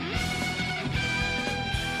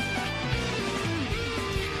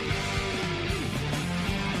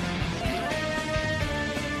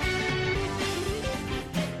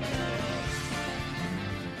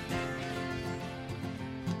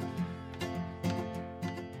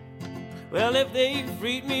Well, if they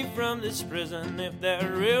freed me from this prison, if that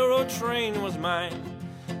railroad train was mine,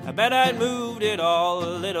 I bet I'd moved it all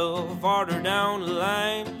a little farther down the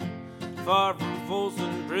line. Far from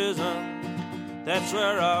Folsom Prison, that's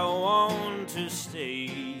where I want to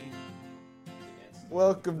stay.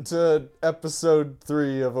 Welcome to episode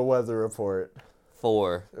 3 of A Weather Report.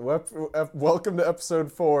 4. Welcome to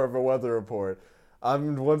episode 4 of A Weather Report.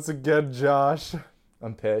 I'm once again Josh.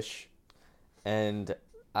 I'm Pish. And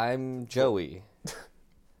I'm Joey.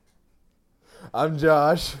 I'm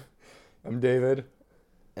Josh. I'm David.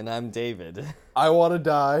 And I'm David. I want to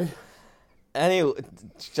die. Anyway,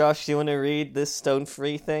 Josh, do you want to read this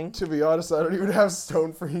stone-free thing? To be honest, I don't even have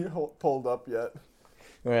Stone Free pulled up yet.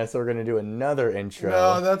 Alright, so we're going to do another intro.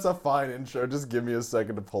 No, that's a fine intro. Just give me a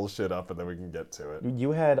second to pull shit up and then we can get to it.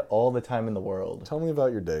 You had all the time in the world. Tell me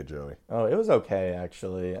about your day, Joey. Oh, it was okay,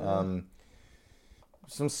 actually.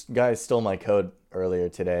 Some guy stole my coat earlier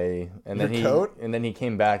today. And Your then coat? And then he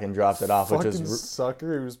came back and dropped it off, which Fucking was...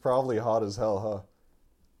 sucker. He was probably hot as hell, huh?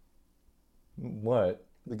 What?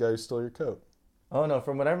 The guy who stole your coat. Oh, no,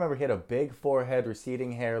 from what I remember, he had a big forehead,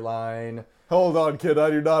 receding hairline. Hold on, kid. I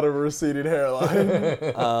do not have a receding hairline.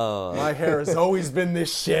 Oh. My hair has always been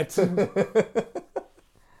this shit. All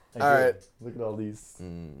right. Look at all these.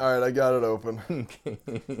 All right, I got it open.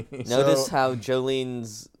 Notice how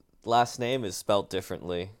Jolene's last name is spelt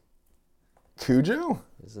differently. Cujo?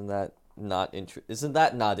 Isn't that not interesting? It's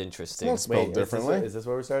not spelled Wait, differently. Is this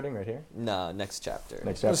where we're starting, right here? No, next chapter.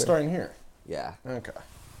 Next We're chapter? starting here. Yeah. Okay.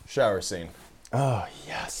 Shower scene. Oh,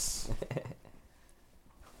 yes.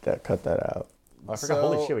 Cut that out. Oh, I forgot. So-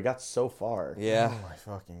 Holy shit, we got so far. Yeah. Oh my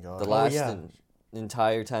fucking god. The last yeah.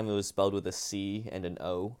 entire time it was spelled with a C and an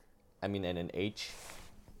O. And an H.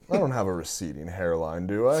 I don't have a receding hairline,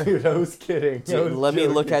 do I? Dude, I was kidding. Dude, let me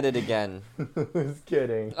look at it again. I was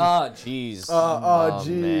kidding. Oh, jeez.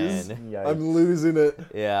 Jeez. Man. Yikes. I'm losing it.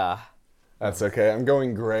 Yeah. That's okay. I'm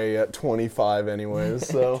going gray at 25 anyways,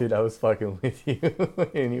 so. Dude, I was fucking with you.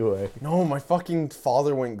 Anyway. No, my fucking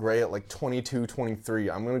father went gray at like 22, 23.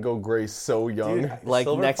 I'm gonna go gray so young. Dude, Like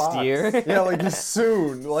Silver next Fox. year? Yeah, like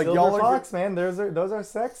soon. Like Silver y'all are. Fox, man. Those are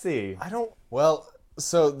sexy. I don't. Well,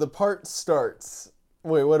 so the part starts.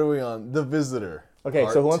 Wait, what are we on? The Visitor. Okay,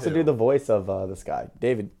 Part so who wants 2. to do the voice of this guy?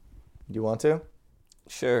 David, do you want to?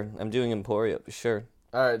 Sure. I'm doing Emporia, but sure.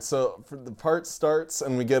 All right, so for the part starts,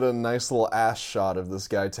 and we get a nice little ass shot of this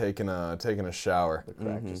guy taking a shower. The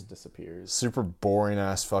crack just disappears. Super boring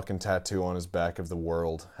ass fucking tattoo on his back of the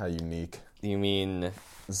world. How unique. You mean...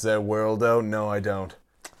 Is that worldo? No, I don't.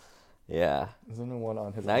 Yeah. Isn't there one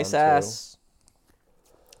on his Nice arm, too? ass.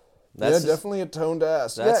 That's Yeah, definitely a toned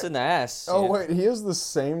ass. That's Yeah. an ass. Oh, yeah. wait, he has the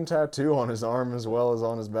same tattoo on his arm as well as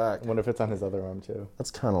on his back. I wonder if it's on his other arm, too.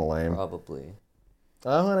 That's kind of lame. Probably.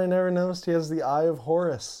 Oh, and I never noticed he has the Eye of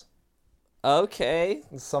Horus. Okay.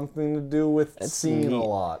 It's something to do with That's seeing neat. a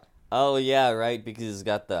lot. Oh, yeah, right, because he's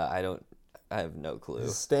got the... I have no clue.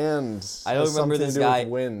 His stand I don't has remember something this to do guy with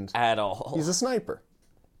wind. at all. He's a sniper.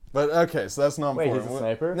 But okay, so that's not Wait, important. he's a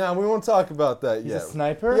sniper? No, we won't talk about that He's yet. a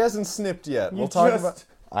sniper? He hasn't snipped yet. You We'll talk just- about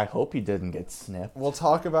I hope he didn't get snipped. we'll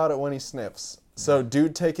talk about it when he sniffs. So,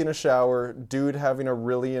 dude taking a shower, dude having a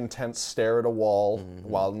really intense stare at a wall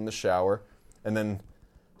while in the shower, and then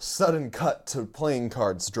sudden cut to playing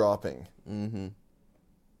cards dropping.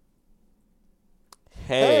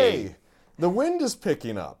 Hey, the wind is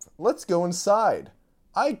picking up. Let's go inside.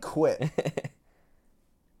 I quit.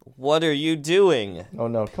 What are you doing? Oh,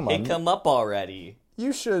 no, come on. Pick him up already.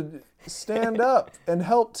 You should stand up and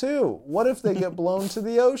help too. What if they get blown to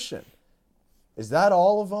the ocean? Is that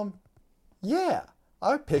all of them? Yeah,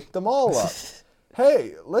 I picked them all up.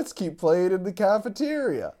 Hey, let's keep playing in the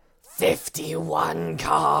cafeteria. 51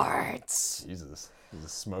 cards. Jesus, he's a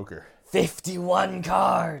smoker. 51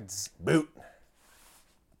 cards. Boot.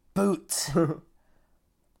 Boot.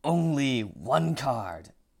 Only one card.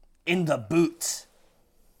 In the boot.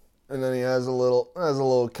 And then he has a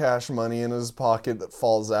little cash money in his pocket that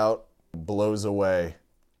falls out, blows away.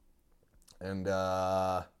 And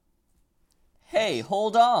Hey,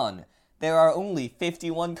 hold on. There are only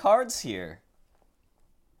 51 cards here.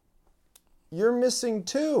 you're missing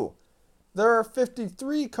 2. There are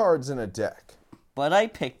 53 cards in a deck. But I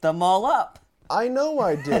picked them all up. I know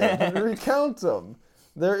I did. Recount them.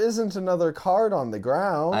 There isn't another card on the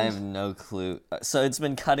ground. I have no clue. So it's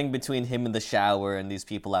been cutting between him in the shower and these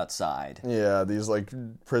people outside. Yeah, these like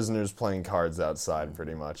prisoners playing cards outside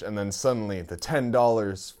pretty much. And then suddenly the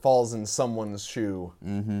 $10 falls in someone's shoe.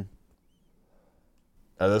 Mm-hmm.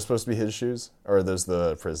 Are those supposed to be his shoes? Or are those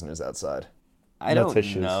the prisoners outside? I That's don't his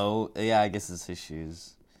shoes. know. Yeah, I guess it's his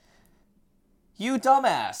shoes. You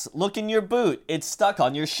dumbass! Look in your boot. It's stuck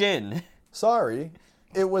on your shin. Sorry,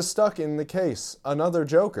 it was stuck in the case. Another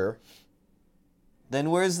Joker. Then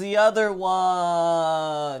where's the other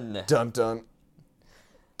one? Dun dun.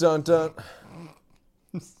 Dun dun.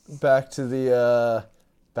 Back to the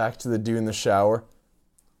dude in the shower.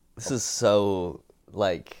 This is so,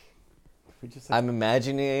 like, I'm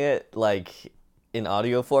imagining it, like, in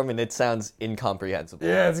audio form, and it sounds incomprehensible.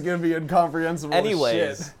 Yeah, it's gonna be incomprehensible.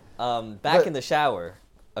 Anyways, shit. Back in the shower,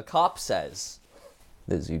 a cop says,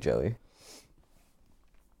 "This is you, Joey."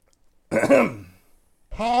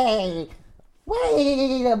 Hey,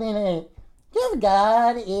 wait a minute. You've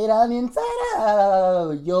got it on inside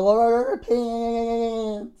out your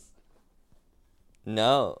pants.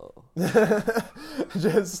 No.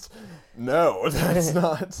 Just no, that's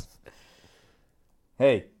not.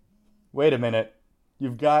 Hey, wait a minute.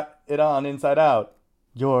 You've got it on inside out.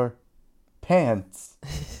 Your pants. ...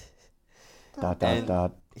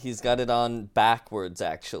 He's got it on backwards,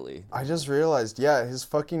 actually. I just realized, yeah, his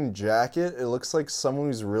fucking jacket, it looks like someone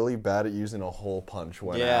who's really bad at using a hole punch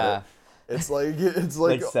when at it. It's like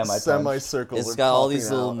Like semicircles. It's are got all popping these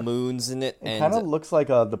little out. moons in it. It kind of looks like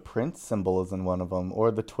the Prince symbol is in one of them,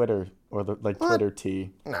 or the Twitter, or the Twitter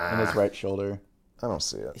T in his right shoulder. I don't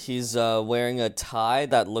see it. He's wearing a tie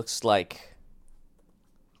that looks like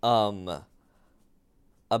a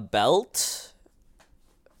belt.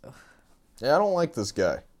 Yeah, I don't like this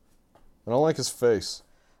guy. I don't like his face.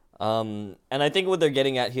 And I think what they're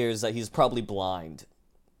getting at here is that he's probably blind.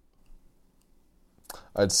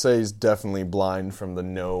 I'd say he's definitely blind from the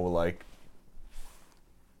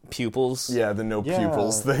Pupils. yeah, the no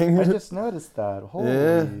pupils thing. I just noticed that. Holy,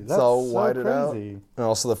 Yeah, that's it's all so whited out. crazy. And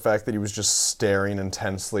also the fact that he was just staring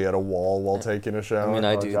intensely at a wall while taking a shower. I mean,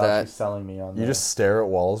 I do Josh that. is selling me on You this. just stare at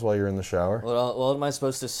walls while you're in the shower? What am I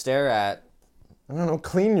supposed to stare at? I don't know,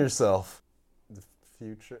 clean yourself. The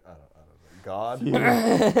future, I don't know. God?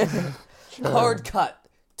 Hard cut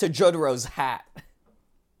to Jotaro's hat.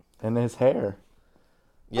 And his hair.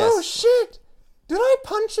 Yes. Oh shit! Did I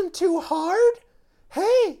punch him too hard?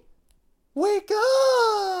 Hey! Wake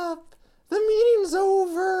up! The meeting's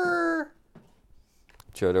over!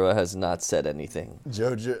 Jotaro has not said anything.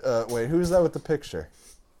 Wait, who's that with the picture?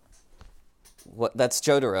 What? That's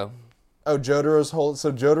Jotaro. Oh,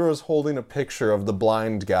 Jotaro's holding a picture of the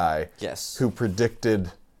blind guy. Yes. Who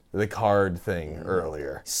predicted the card thing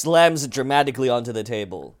earlier. Slams it dramatically onto the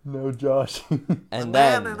table. No, Josh. And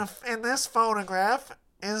then... in this photograph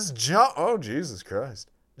is Oh, Jesus Christ.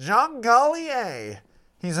 John Gallier.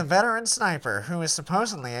 He's a veteran sniper who is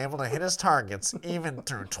supposedly able to hit his targets even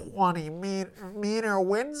through 20-meter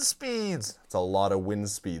wind speeds. That's a lot of wind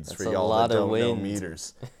speeds for a y'all lot that of don't know wind.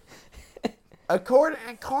 meters.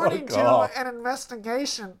 According to off. an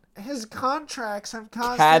investigation, his cataracts have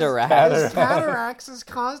caused has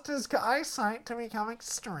caused his eyesight to become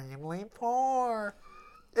extremely poor.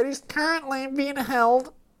 And he's currently being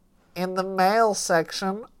held in the male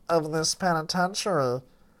section of this penitentiary.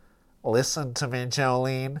 Listen to me,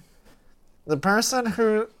 Jolene. The person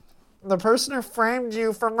who framed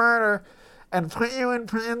you for murder and put you in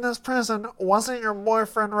this prison wasn't your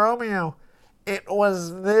boyfriend Romeo. It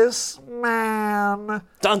was this man.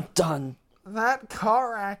 Dun dun. That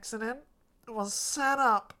car accident was set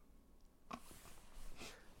up.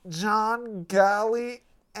 John Gallier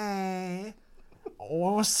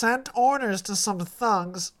sent orders to some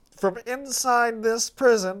thugs from inside this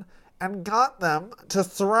prison and got them to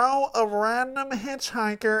throw a random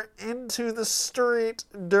hitchhiker into the street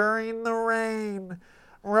during the rain.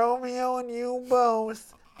 Romeo and you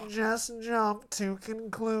both just jumped to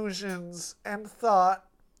conclusions and thought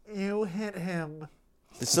you hit him.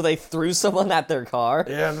 So they threw someone at their car?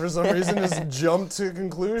 Yeah, and for some reason just jumped to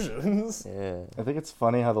conclusions. Yeah. I think it's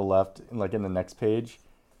funny how the left, like in the next page,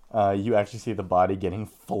 you actually see the body getting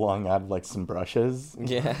flung out of like some brushes.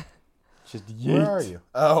 Yeah. Just yeet. Where are you?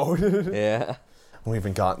 Oh. Yeah. We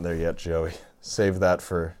haven't gotten there yet, Joey. Save that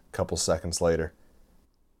for a couple seconds later.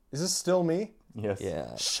 Is this still me? Yes.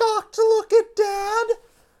 Yeah. Shocked to look at Dad?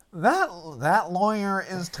 That lawyer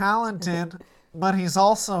is talented, but he's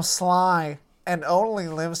also sly and only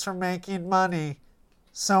lives for making money.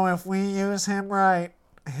 So if we use him right,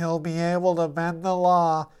 he'll be able to bend the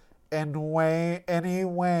law in any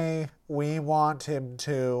way we want him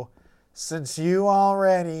to. Since you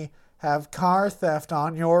already have car theft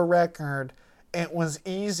on your record, it was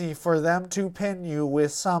easy for them to pin you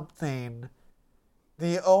with something.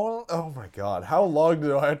 Oh my god, how long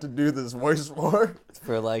do I have to do this voice for?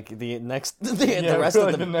 For like the rest for, of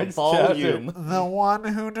like, the the next volume. The one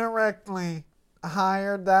who directly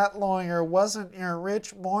hired that lawyer wasn't your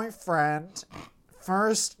rich boyfriend.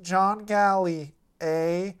 First, John Galley,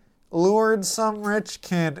 lured some rich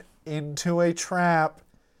kid into a trap.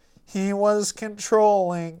 He was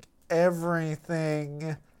controlling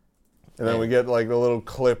everything. And then we get like a little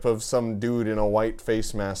clip of some dude in a white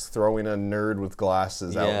face mask throwing a nerd with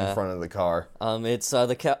glasses out in front of the car. It's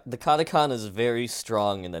the katakana is very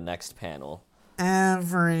strong in the next panel.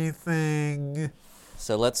 Everything.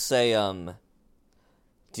 So let's say,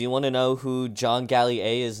 do you want to know who John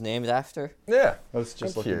Gallier is named after? Yeah, I was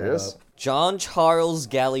just I'm looking curious. that up. John Charles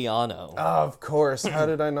Galliano. Of course. How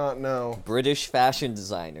did I not know? British fashion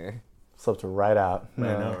designer. Slipped right out. I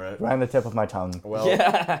know, right? Right on the tip of my tongue. Well,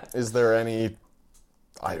 is there any...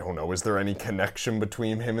 I don't know. Is there any connection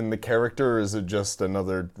between him and the character, or is it just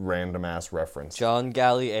another random-ass reference? John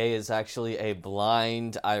Gallier is actually a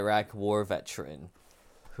blind Iraq war veteran.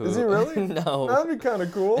 Is he really? No. That'd be kind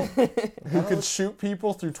of cool. Who could shoot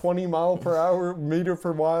people through 20 mile per hour, meter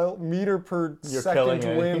per You're second killing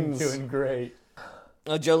it. winds. You're doing great.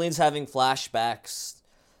 Jolene's having flashbacks.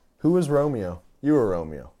 Who was Romeo? You were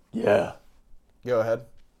Romeo. Yeah. Go ahead.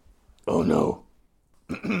 Oh no.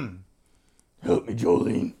 Help me,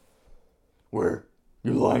 Jolene. Were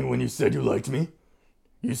you lying when you said you liked me?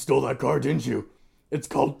 You stole that car, didn't you? It's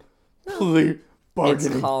called plea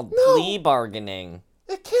bargaining. It's called plea bargaining.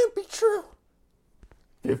 It can't be true.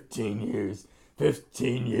 15 years.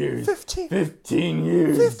 15 years. 15. 15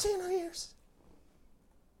 years. 15 years.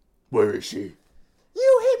 Where is she?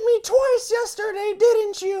 You hit me twice yesterday,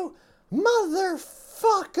 didn't you?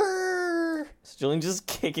 Motherfucker. Is Jolene just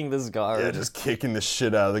kicking this guard? Yeah, just kicking the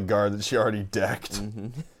shit out of the guard that she already decked.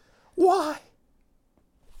 Why?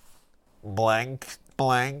 Blank,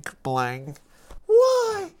 blank, blank.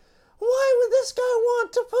 Why? Why would this guy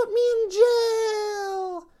want to put me in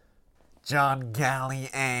jail? John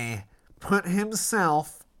Gallier put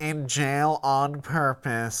himself in jail on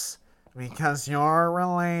purpose because you're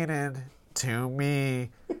related to me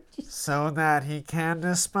so that he can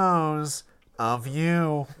dispose of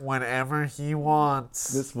you whenever he wants.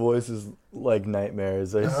 This voice is like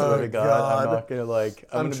nightmares. I swear to God. I'm not gonna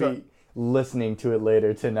I'm gonna be listening to it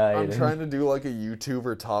later tonight. I'm trying to do like a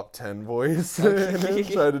YouTuber top 10 voice.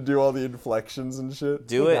 Try to do all the inflections and shit.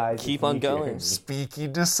 Do Hey it. guys, Keep it's on me, going. Jeremy.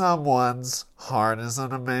 Speaking to someone's heart is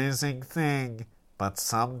an amazing thing, but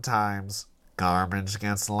sometimes garbage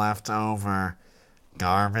gets left over.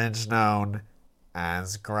 Garbage known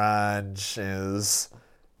as grudges.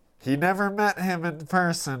 He never met him in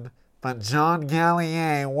person, but John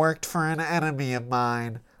Gallier worked for an enemy of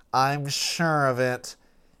mine. I'm sure of it.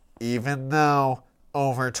 Even though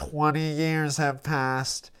over 20 years have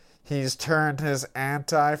passed, he's turned his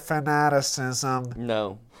anti-fanaticism.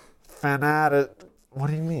 No. What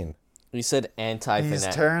do you mean? You said anti-fanatic.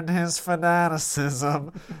 He's turned his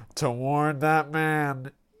fanaticism toward that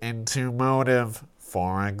man into motive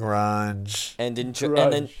for a grudge. And then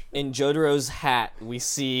in Jotaro's hat, we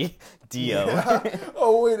see Dio.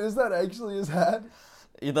 Oh, wait, is that actually his hat?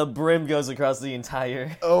 The brim goes across the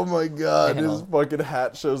entire... Oh my god, Panel. his fucking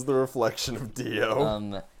hat shows the reflection of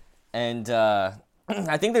Dio. I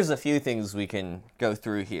think there's a few things we can go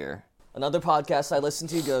through here. Another podcast I listen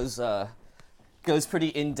to goes pretty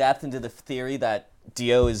in-depth into the theory that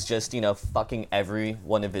Dio is just, fucking every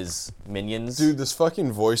one of his minions. Dude, this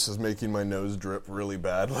fucking voice is making my nose drip really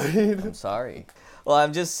badly. I'm sorry. Well,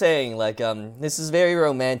 I'm just saying, this is very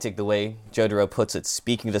romantic, the way Jotaro puts it.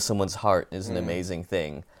 Speaking to someone's heart is an amazing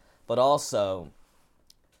thing. But also,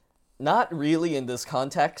 not really in this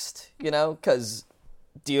context, because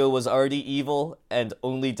Dio was already evil and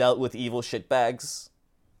only dealt with evil shitbags.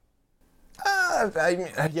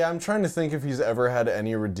 I'm trying to think if he's ever had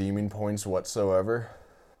any redeeming points whatsoever.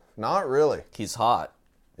 Not really. He's hot.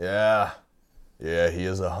 Yeah. Yeah, he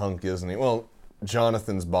is a hunk, isn't he? Well,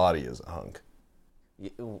 Jonathan's body is a hunk.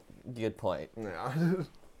 Good point. Yeah.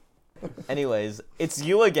 Anyways, it's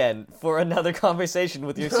you again for another conversation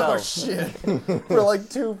with Oh, yourself. shit. For like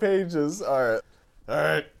 2 pages. Alright.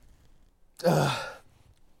 Alright.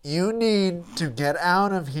 You need to get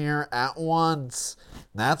out of here at once.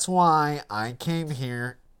 That's why I came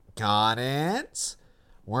here. Got it?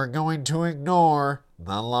 We're going to ignore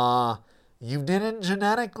the law. You didn't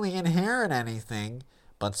genetically inherit anything,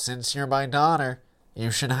 but since you're my daughter, you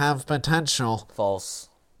should have potential. False.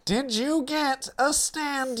 Did you get a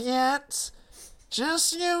stand yet?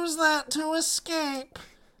 Just use that to escape.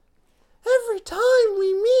 Every time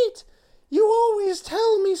we meet, you always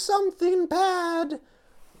tell me something bad.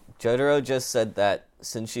 Jotaro just said that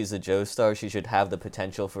since she's a Joestar, she should have the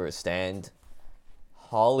potential for a stand.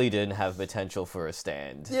 Holly didn't have potential for a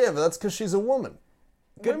stand. Yeah, but that's because she's a woman.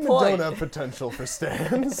 Good Women point. don't have potential for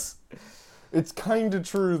stands. It's kind of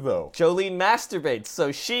true, though. Jolene masturbates,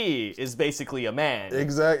 so she is basically a man.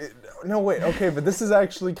 Exactly. No, wait, okay, but this is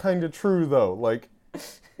actually kind of true, though. Like,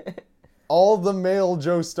 all the male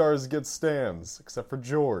Joestars get stands, except for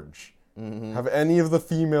George. Mm-hmm. Have any of the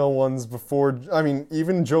female ones before... I mean,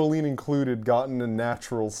 even Jolene included, gotten a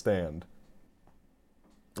natural stand?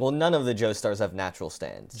 Well, none of the Joestars have natural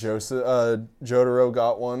stands. Jotaro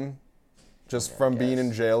got one, just from being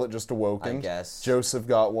in jail. It just awoken. I guess. Joseph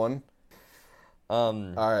got one.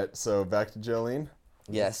 Alright, so back to Jolene.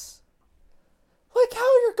 Yes. Like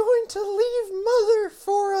how you're going to leave Mother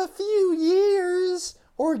for a few years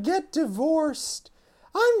or get divorced.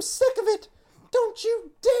 I'm sick of it. Don't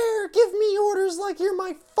you dare give me orders like you're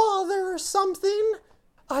my father or something.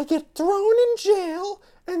 I get thrown in jail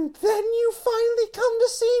and then you finally come to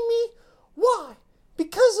see me. Why?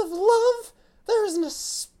 Because of love? There isn't a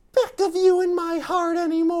speck of you in my heart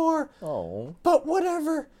anymore. Oh. But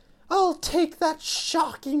whatever. I'll take that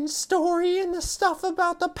shocking story and the stuff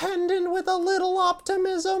about the pendant with a little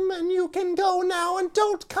optimism, and you can go now and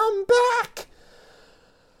don't come back.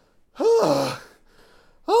 I'll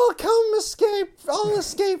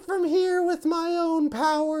escape from here with my own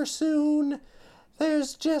power soon.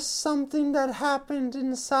 There's just something that happened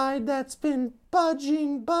inside that's been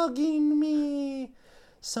bugging me.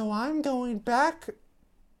 So I'm going back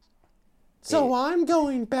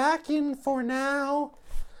in for now.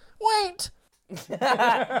 Wait!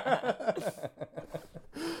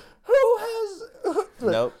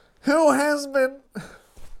 Nope. Who has been...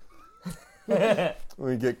 Let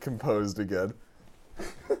me get composed again.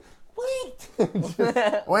 Wait!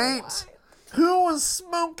 Who was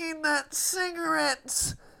smoking that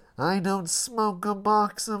cigarettes? I don't smoke a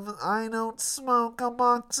box of them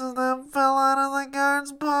fell out of the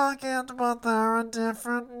guard's pocket, but they're a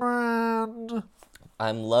different brand.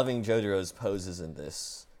 I'm loving Jotaro's poses in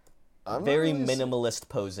this. Very minimalist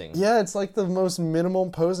posing. Yeah, it's like the most minimal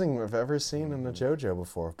posing I've ever seen in a JoJo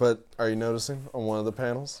before. But are you noticing on one of the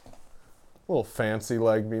panels? A little fancy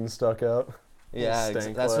leg being stuck out. Yeah,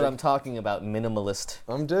 that's what I'm talking about, minimalist.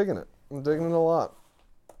 I'm digging it. I'm digging it a lot.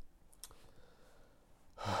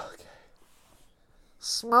 Okay.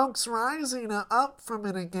 Smoke's rising up from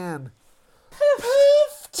it again.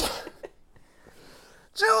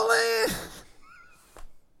 Julie!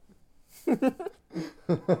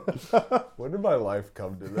 When did my life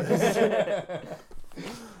come to this?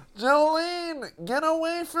 Jolene, get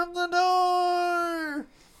away from the door!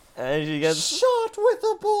 And she gets shot with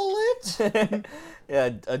a bullet. yeah,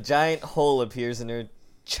 a giant hole appears in her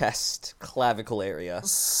chest, clavicle area.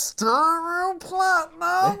 Star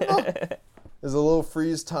Platinum! There's a little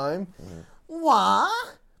freeze time.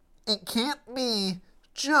 What? It can't be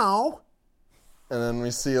Joe. And then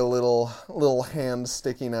we see a little hand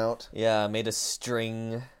sticking out. Yeah, made of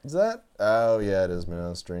string. Is that? Oh, yeah, it is made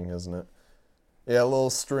out of string, isn't it? Yeah, a little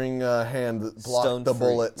string hand that blocked the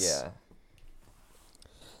bullets. Yeah.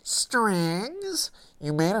 Strings?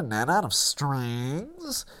 You made a net out of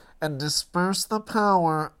strings? And dispersed the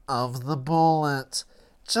power of the bullet.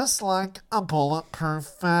 Just like a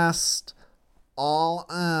bulletproof vest. All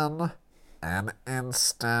in an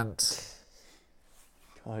instant.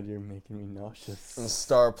 God, you're making me nauseous. And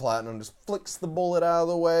Star Platinum just flicks the bullet out of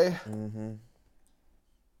the way. Mm-hmm.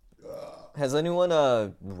 Has anyone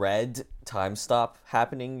read Time Stop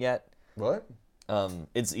happening yet? What?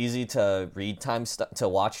 It's easy to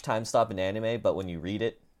watch Time Stop in anime, but when you read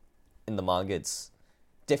it in the manga, it's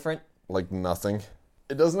different. Like nothing.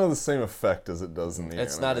 It doesn't have the same effect as it does in the anime.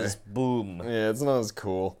 It's not as boom. Yeah, it's not as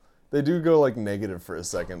cool. They do go like negative for a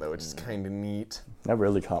second though, which is kind of neat. That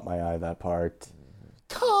really caught my eye, that part.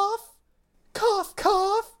 Cough! Cough,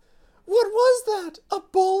 cough! What was that? A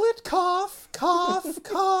bullet? Cough, cough,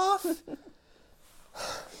 cough!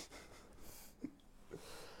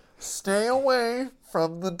 Stay away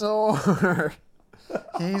from the door.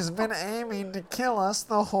 He's been aiming to kill us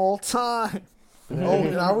the whole time. Oh,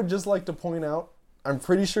 and I would just like to point out, I'm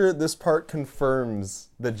pretty sure this part confirms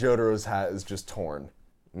that Jotaro's hat is just torn.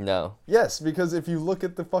 No. Yes, because if you look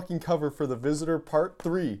at the fucking cover for The Visitor Part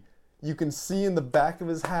 3, you can see in the back of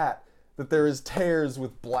his hat that there is tears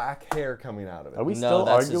with black hair coming out of it. Are we No, still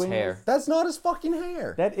that's arguing? his hair. this? That's not his fucking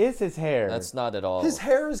hair. That is his hair. That's not at all. His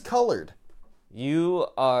hair is colored.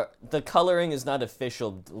 The coloring is not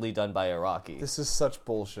officially done by Araki. This is such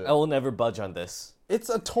bullshit. I will never budge on this. It's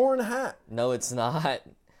a torn hat. No, it's not.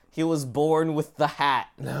 He was born with the hat.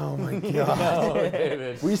 Oh my god. Oh,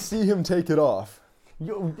 David. We see him take it off.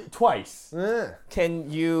 Twice. Can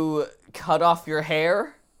you cut off your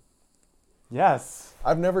hair? Yes.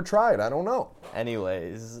 I've never tried. I don't know.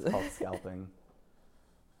 Anyways. Called scalping.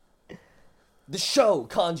 The Sho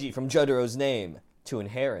kanji from Jotaro's name. To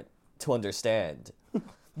inherit. To understand.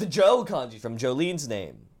 The Jo kanji from Jolene's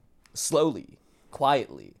name. Slowly,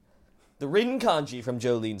 quietly. The written kanji from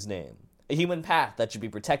Jolene's name. A human path that should be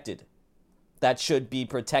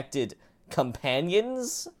protected.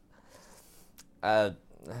 Companions? I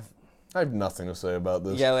have nothing to say about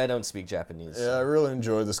this. Yeah, I don't speak Japanese. Yeah, I really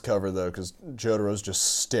enjoy this cover, though, because Jotaro's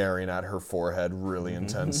just staring at her forehead really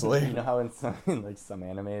intensely. You know how in some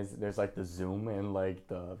animes, there's, like, the zoom and, like,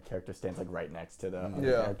 the character stands, like, right next to the other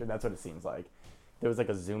character? That's what it seems like. There was, like,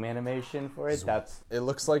 a zoom animation for it. It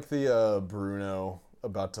looks like the Bruno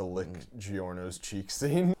about to lick Giorno's cheek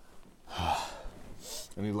scene. I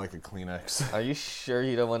need, like, a Kleenex. Are you sure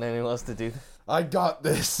you don't want anyone else to do that? I got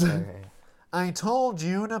this. Okay. I told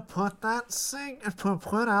you to put out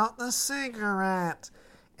the cigarette.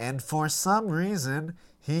 And for some reason,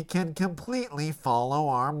 he can completely follow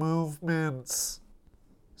our movements.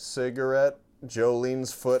 Cigarette.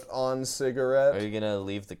 Jolene's foot on cigarette. Are you gonna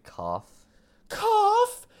leave the cough?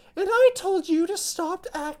 Cough? And I told you to stop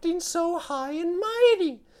acting so high and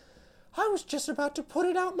mighty. I was just about to put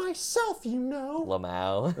it out myself, you know.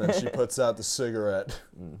 Lamau. And she puts out the cigarette.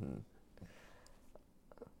 Mm-hmm.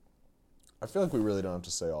 I feel like we really don't have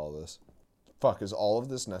to say all this. Fuck, is all of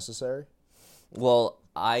this necessary? Well,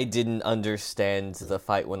 I didn't understand the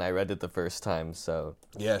fight when I read it the first time, so...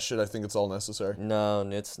 Yeah, shit, I think it's all necessary. No,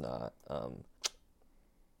 it's not.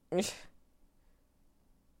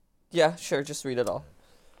 Yeah, sure, just read it all.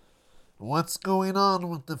 What's going on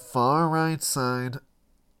with the far right side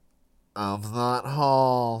of that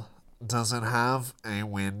hall? Does it have a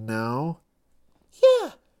window?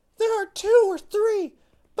 Yeah, there are 2 or 3,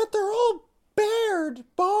 but they're all barred.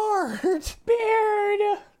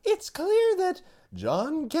 It's clear that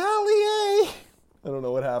John Gallier, I don't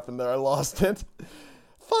know what happened there, I lost it,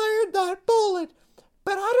 fired that bullet.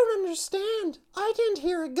 But I don't understand. I didn't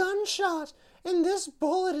hear a gunshot, and this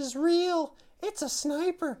bullet is real. It's a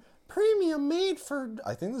sniper, premium made for...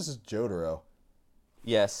 I think this is Jotaro.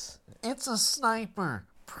 Yes. It's a sniper,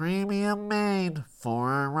 premium made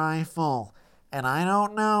for a rifle. And I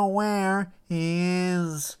don't know where he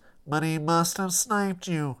is, but he must have sniped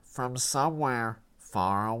you from somewhere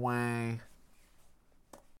far away.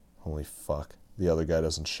 Holy fuck. The other guy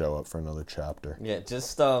doesn't show up for another chapter. Yeah,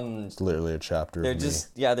 just, It's literally a chapter they're of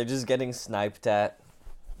just, me. Yeah, they're just getting sniped at.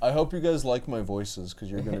 I hope you guys like my voices, because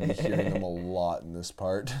you're going to be hearing them a lot in this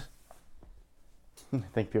part. I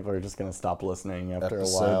think people are just going to stop listening after a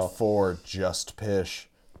Episode while. 4, Just Pish.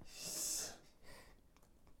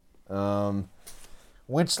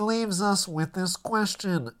 Which leaves us with this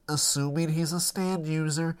question. Assuming he's a stand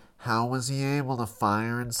user, how was he able to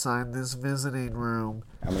fire inside this visiting room?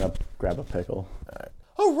 I'm going to grab a pickle.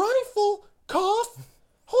 A rifle? Cough?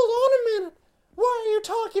 Hold on a minute. Why are you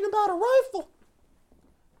talking about a rifle?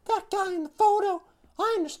 That guy in the photo,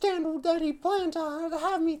 I understand that he planned to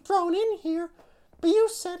have me thrown in here, but you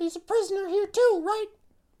said he's a prisoner here too, right?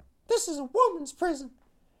 This is a woman's prison,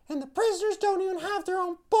 and the prisoners don't even have their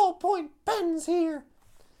own ballpoint pens here.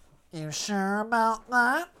 You sure about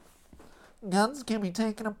that? Guns can be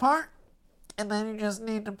taken apart, and then you just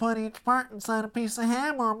need to put each part inside a piece of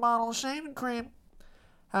ham or a bottle of shaving cream.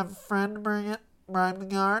 Have a friend bring it, bribe the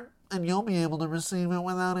guard, and you'll be able to receive it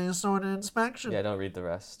without a assorted inspection. Yeah, don't read the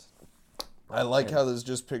rest. I like how there's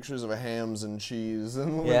just pictures of hams and cheese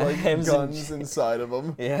and Yeah, like hams and guns inside of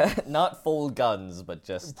them. Yeah, not full guns, but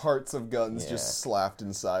just... Parts of guns just slapped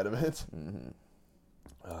inside of it.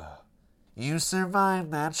 You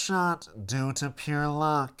survived that shot due to pure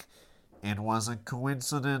luck. It was a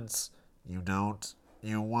coincidence. You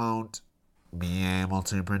won't be able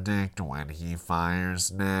to predict when he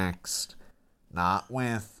fires next. Not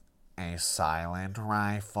with a silent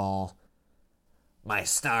rifle. My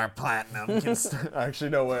star platinum can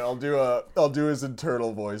Actually, no, wait. I'll do his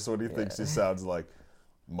internal voice, what he thinks he sounds like.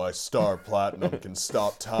 My star platinum can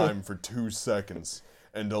stop time for 2 seconds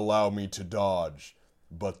and allow me to dodge.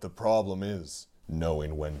 But the problem is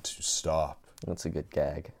knowing when to stop. That's a good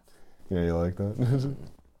gag. Yeah, you like that?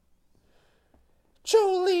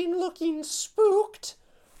 Jolene looking spooked?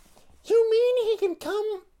 You mean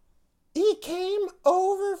he came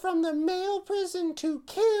over from the male prison to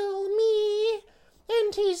kill me?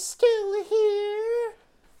 And he's still here?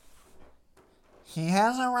 He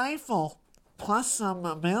has a rifle, plus some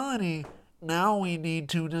ability. Now we need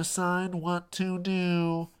to decide what to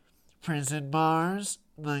do. Prison bars,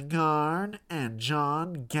 the guard, and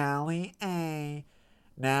John Galley A.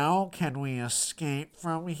 Now, can we escape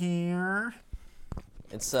from here?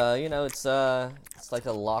 It's it's like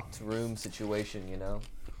a locked room situation, you know?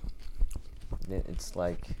 It's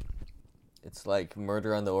like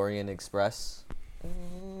Murder on the Orient Express.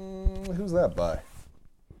 Who's that by?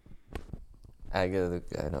 I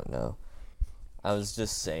don't know. I was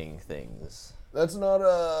just saying things. That's not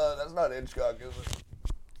Hitchcock, is it?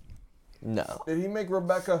 No. Did he make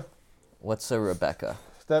Rebecca? What's a Rebecca?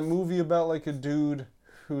 That movie about like a dude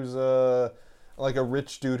who's like a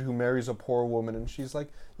rich dude who marries a poor woman, and she's like,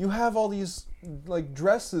 "You have all these like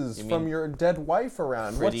dresses from your dead wife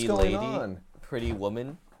around. What's going on?" Pretty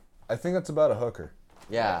Woman? I think that's about a hooker.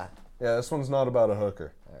 Yeah. Yeah, this one's not about a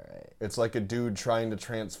hooker. Alright. It's like a dude trying to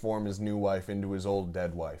transform his new wife into his old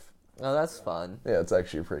dead wife. Oh, that's fun. Yeah, it's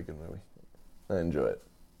actually a pretty good movie. I enjoy it.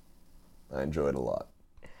 I enjoy it a lot.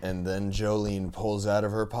 And then Jolene pulls out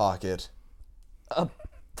of her pocket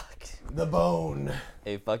the bone.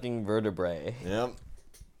 A fucking vertebrae. Yep.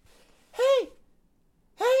 Hey!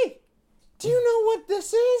 Do you know what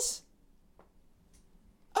this is?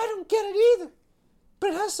 I don't get it either, but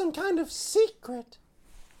it has some kind of secret.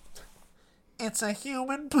 It's a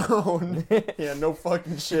human bone. Yeah, no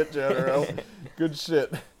fucking shit, General. Good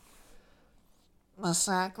shit. The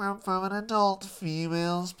sacrum from an adult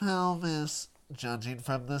female's pelvis, judging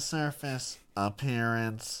from the surface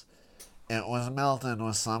appearance. It was melted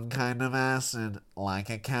with some kind of acid, like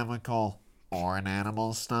a chemical, or an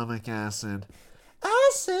animal's stomach acid.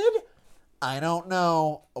 Acid? I don't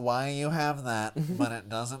know why you have that, but it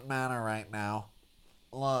doesn't matter right now.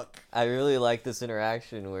 Look. I really like this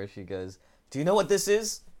interaction where she goes, "Do you know what this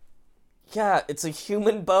is?" "Yeah, it's a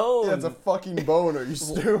human bone." Yeah, it's a fucking bone. Are you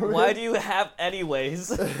stupid? Why do you have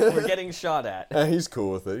anyways? We're getting shot at. He's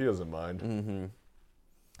cool with it. He doesn't mind. Mm-hmm.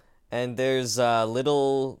 And there's a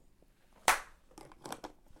little...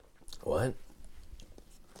 What?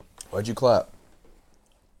 Why'd you clap?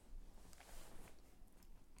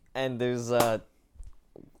 And there's Why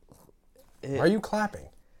are you clapping?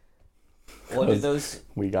 one of those...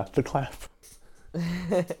 We got the clap.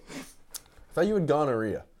 I thought you had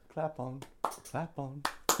gonorrhea. Clap on. Clap on.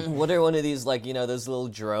 What are one of these, like, you know, those little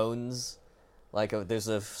drones? Like, there's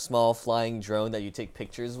a small flying drone that you take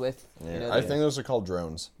pictures with. Yeah, You know, I think those are called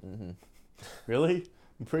drones. Really?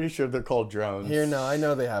 I'm pretty sure they're called drones. Here, no, I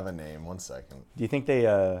know they have a name. 1 second. Do you think they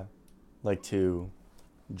like to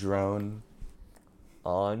drone?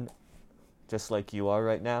 on, just like you are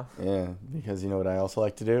right now. Yeah, because you know what I also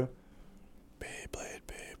like to do? Beyblade,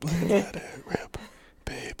 let it rip.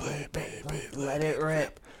 Beyblade, Let it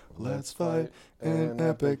rip. Let's fight an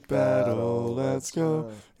epic battle. Let's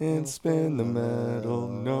go and spin the metal.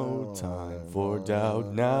 No time for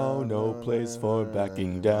doubt now. No place for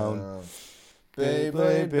backing down.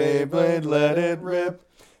 Beyblade, let it rip.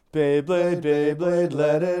 Beyblade,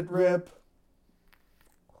 let it rip.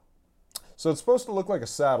 So it's supposed to look like a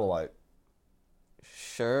satellite.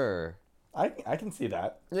 Sure. I can see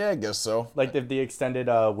that. Yeah, I guess so. Like if the extended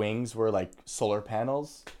wings were like solar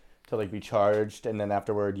panels to like be charged, and then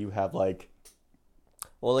afterward you have like.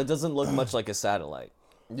 Well, it doesn't look much like a satellite.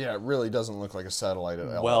 Yeah, it really doesn't look like a satellite at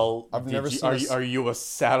all. Well, I've never seen. Are you a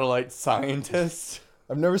satellite scientist?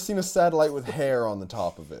 I've never seen a satellite with hair on the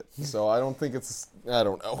top of it, so I don't think it's. I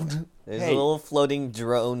don't know. There's Hey. a little floating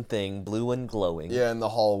drone thing, blue and glowing. Yeah, in the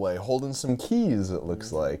hallway, holding some keys. It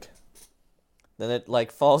looks like. Then it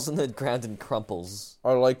like falls on the ground and crumples.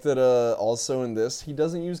 I like that. Also in this, he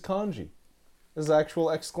doesn't use kanji. There's actual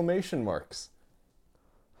exclamation marks.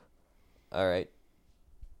 All right.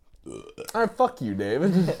 Alright, fuck you,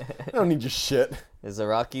 David. I don't need your shit. Is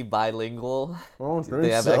Araki bilingual? I don't Do think they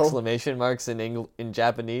have so. exclamation marks in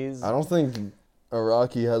Japanese? I don't think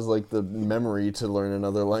Araki has like the memory to learn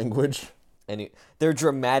another language. They're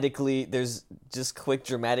dramatically. There's just quick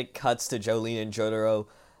dramatic cuts to Jolene and Jotaro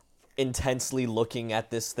intensely looking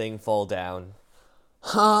at this thing fall down.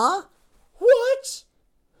 Huh? What?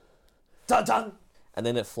 Dun dun! And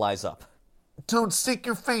then it flies up. Don't stick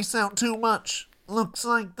your face out too much. Looks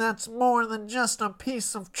like that's more than just a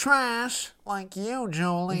piece of trash, like you,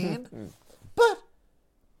 Jolene. But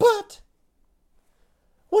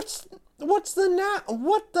what's the now?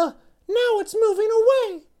 What the? Now it's moving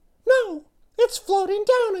away. No, it's floating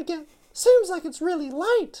down again. Seems like it's really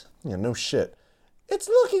light. Yeah, no shit. It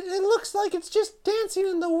looks like it's just dancing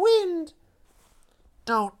in the wind.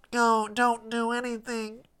 Don't do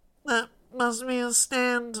anything. That must be a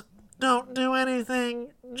stand. Don't do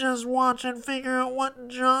anything. Just watch and figure out what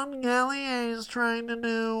John Gallier is trying to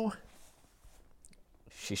do.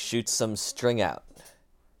 She shoots some string out,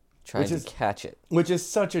 trying to catch it. Which is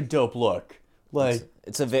such a dope look. Like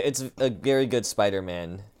It's a very good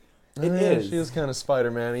Spider-Man. it is. She is kind of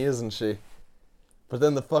Spider-Man-y, isn't she? But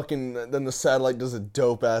then the satellite does a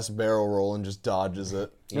dope-ass barrel roll and just dodges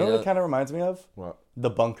it. You know what it kind of reminds me of? What? The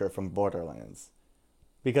bunker from Borderlands.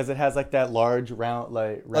 Because it has like that large round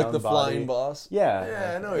Like the body. flying boss? Yeah.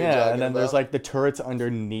 Yeah, I know what you're Yeah, talking and then there's about. like the turrets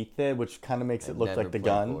underneath it, which kind of makes it look Never like the played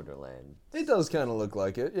gun. Borderlands. It does kind of look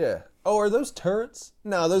like it, yeah. Oh, are those turrets?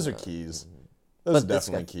 No, those are keys. Those are this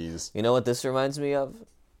definitely guy- keys. You know what this reminds me of?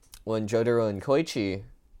 When Jotaro and Koichi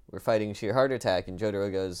were fighting Sheer Heart Attack, and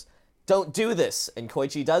Jotaro goes, "Don't do this," and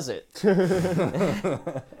Koichi does it.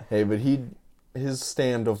 Hey, but his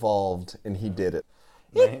stand evolved, and he did it.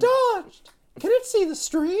 It dodged! Can it see the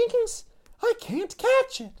strings? I can't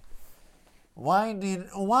catch it. Why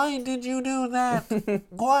did you do that?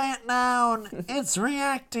 Quiet down. It's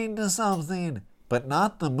reacting to something. But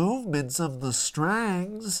not the movements of the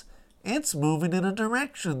strings. It's moving in a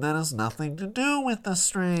direction that has nothing to do with the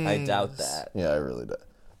strings. I doubt that. Yeah, I really do.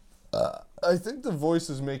 I think the voice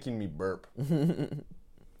is making me burp.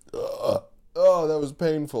 Oh, that was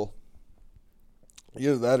painful.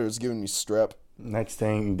 Either that or it's giving me strep. Next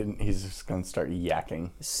thing, he's just going to start yakking.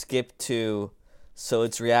 Skip to, so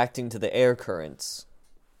it's reacting to the air currents.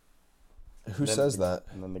 Who says that?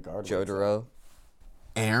 And then the guard. Jotaro.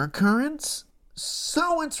 Air currents?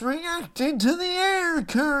 So it's reacting to the air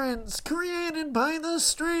currents created by the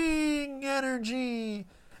string energy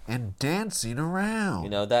and dancing around. You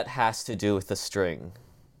know, that has to do with the string.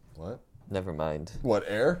 What? Never mind. What,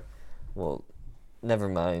 air? Well, never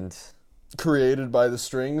mind. Created by the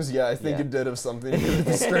strings? Yeah, I think Yeah. it did have something to do with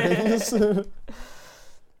the strings. And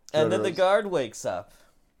then the Jotaro's- guard wakes up.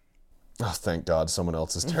 Oh, thank God, someone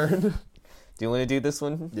else's turn. Do you want to do this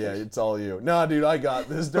one? Yeah, it's all you. Nah, dude, I got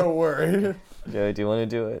this. Don't worry. Joe, do you want to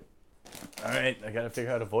do it? All right, I got to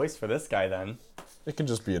figure out a voice for this guy then. It can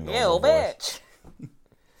just be a normal voice.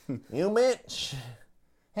 You bitch.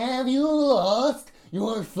 Have you lost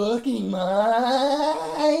your fucking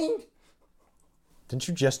mind? Didn't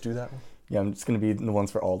you just do that one? Yeah, I'm just going to be the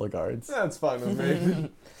ones for all the guards. That's fine with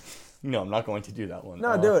me. No, I'm not going to do that one.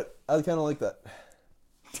 No, do it. I kind of like that.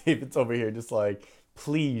 David's over here just like,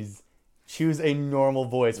 please choose a normal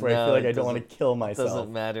voice where I No, feel like it I don't want to kill myself.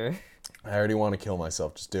 Doesn't matter. I already want to kill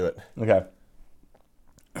myself. Just do it. Okay.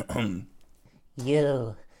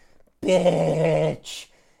 You bitch.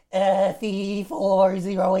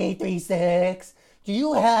 FE40836. Do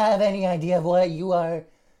you have any idea of what you are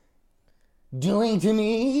doing to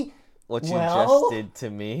me? What you Well? just did to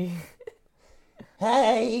me.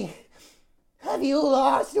 Hey, have you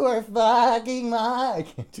lost your fucking mind?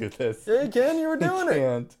 Do this. Yeah, Ken, you were doing it.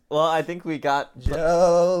 Can't. Well, I think we got the gist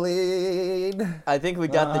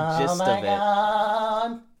my of it.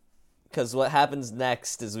 God. Because what happens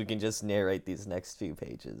next is we can just narrate these next few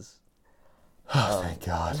pages. Oh, thank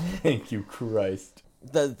God. Thank you, Christ.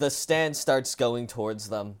 The stand starts going towards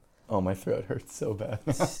them. Oh, my throat hurts so bad.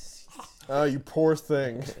 Oh, you poor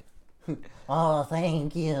thing. Oh,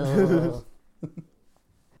 thank you.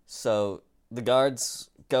 So the guards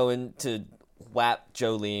go in to whap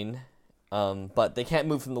Jolene, but they can't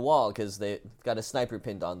move from the wall because they've got a sniper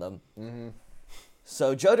pinned on them. Mm-hmm.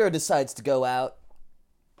 So Jotaro decides to go out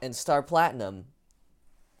and Star Platinum,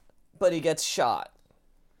 but he gets shot.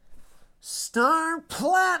 Star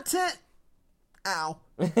Platinum. Ow.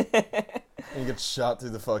 He gets shot through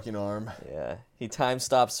the fucking arm. Yeah, he time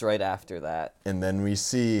stops right after that. And then we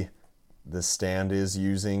see the stand is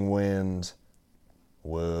using wind.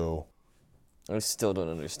 Whoa. I still don't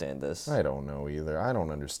understand this. I don't know either. I don't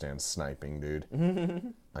understand sniping, dude.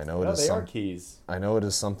 I know No, it is they are keys. I know it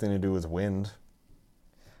has something to do with wind.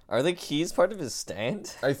 Are the keys part of his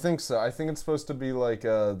stand? I think so. I think it's supposed to be like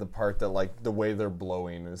the part that like the way they're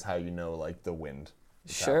blowing is how you know like the wind.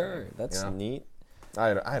 is Sure, happening, that's you know? neat.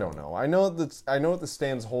 I don't know. I know what the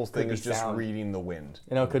stand's whole thing be is just sound. reading the wind.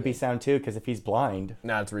 You know, it could be sound too, because if he's blind,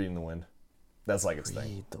 Nah, it's reading the wind. That's like its thing.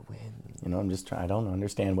 Read the wind. you know, I'm just trying. I don't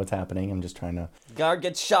understand what's happening. I'm just trying to. Guard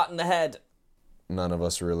gets shot in the head. None of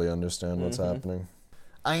us really understand what's happening.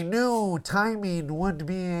 I knew timing would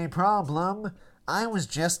be a problem. I was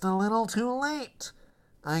just a little too late.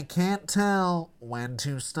 I can't tell when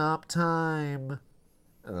to stop time.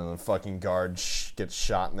 And then the fucking guard gets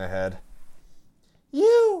shot in the head.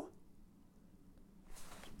 You!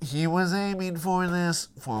 He was aiming for this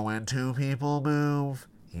for when two people move.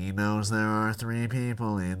 He knows there are 3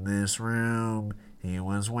 people in this room. He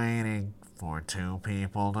was waiting for 2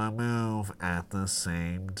 people to move at the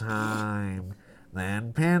same time.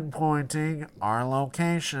 Then pinpointing our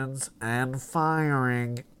locations and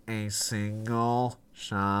firing a single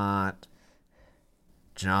shot.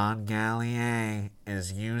 John Gallier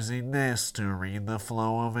is using this to read the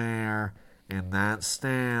flow of air, and that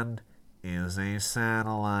stand is a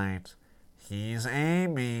satellite. He's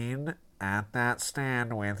aiming at that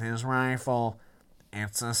stand with his rifle,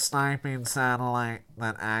 It's a sniping satellite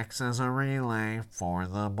that acts as a relay for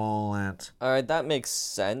the bullet. Alright, that makes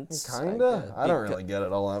sense. Kinda? I don't really get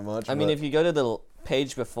it all that much. I mean, if you go to the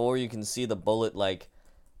page before, you can see the bullet, like,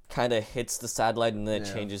 kind of hits the satellite and then it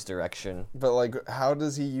changes direction. But, like, how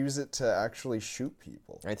does he use it to actually shoot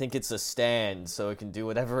people? I think it's a stand, so it can do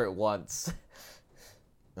whatever it wants.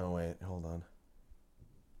 Oh, wait, hold on.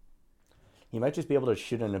 You might just be able to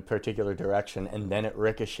shoot in a particular direction and then it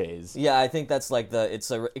ricochets. Yeah, I think that's like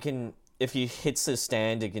if he hits the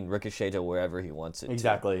stand, it can ricochet to wherever he wants it to.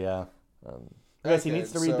 Exactly, yeah. Because he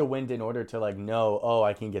needs to read the wind in order to like know, oh,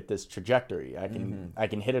 I can get this trajectory. I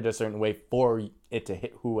can hit it a certain way for it to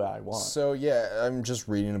hit who I want. So yeah, I'm just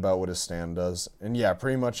reading about what his stand does. And yeah,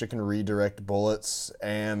 pretty much it can redirect bullets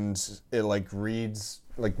and it like moves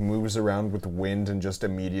around with wind and just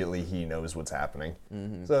immediately he knows what's happening.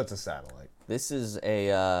 So it's a satellite. This is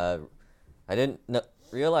I didn't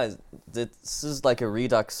realize this is like a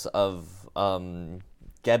redux of Gebin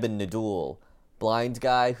Nadul, blind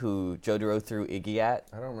guy who Jotaro threw Iggy at.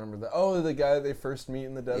 I don't remember that. Oh, the guy they first meet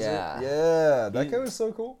in the desert? Yeah. That guy was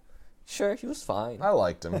so cool. Sure, he was fine. I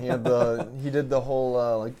liked him. He had he did the whole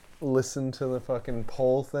like listen to the fucking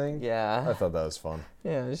pole thing. Yeah. I thought that was fun.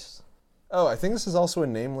 Yeah. Oh, I think this is also a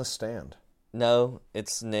nameless stand. No,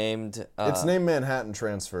 it's named... it's named Manhattan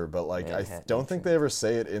Transfer, but like I don't think they ever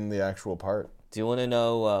say it in the actual part. Do you want to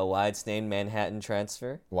know why it's named Manhattan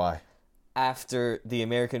Transfer? Why? After the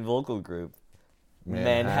American vocal group,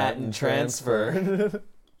 Manhattan Transfer.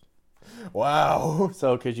 Wow.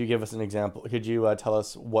 So could you give us an example? Could you tell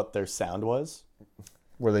us what their sound was?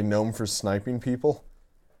 Were they known for sniping people?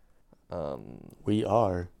 We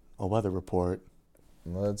are a weather report.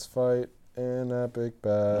 Let's fight an epic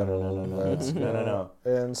battle. Let's go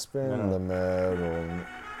and spin the metal.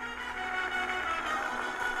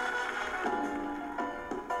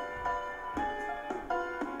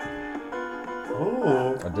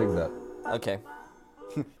 Oh, I dig that. Okay.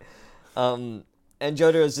 And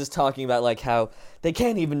Jotaro's just talking about like how they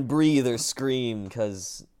can't even breathe or scream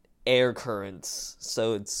because air currents.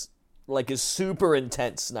 So it's like a super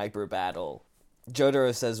intense sniper battle.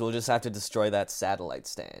 Jotaro says we'll just have to destroy that satellite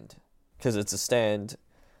stand because it's a stand.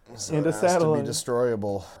 So and a satellite to be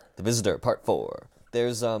destroyable. The Visitor, Part 4.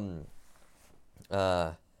 There's a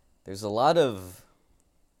lot of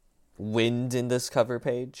wind in this cover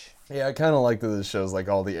page. Yeah, I kind of like that this shows like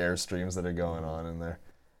all the airstreams that are going on in there.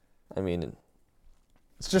 I mean,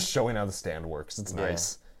 it's just showing how the stand works. It's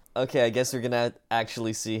nice. Okay, I guess we're gonna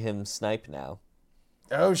actually see him snipe now.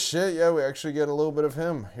 Oh shit, yeah, we actually get a little bit of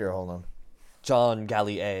him. Here, hold on. John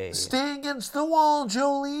Gallier. Stay against the wall,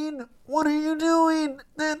 Jolene. What are you doing?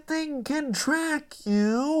 That thing can track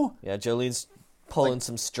you. Yeah, Jolene's pulling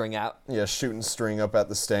some string out. Yeah, shooting string up at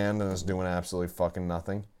the stand and it's doing absolutely fucking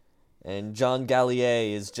nothing. And John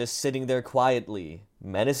Gallier is just sitting there quietly,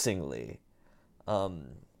 menacingly,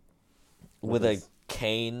 with a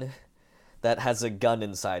cane that has a gun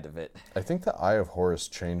inside of it. I think the Eye of Horus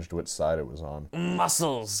changed which side it was on.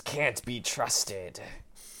 Muscles can't be trusted.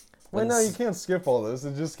 Wait, no, you can't skip all this.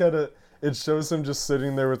 It just it shows him just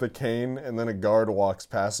sitting there with a cane, and then a guard walks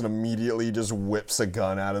past and immediately just whips a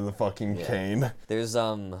gun out of the fucking cane. There's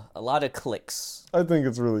a lot of clicks. I think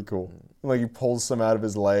it's really cool. Like he pulls some out of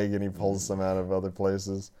his leg and he pulls some out of other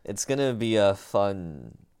places. It's gonna be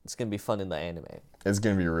fun in the anime. It's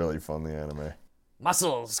gonna be really fun, the anime.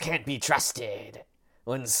 Muscles can't be trusted.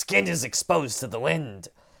 When skin is exposed to the wind,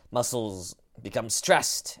 muscles become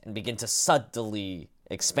stressed and begin to subtly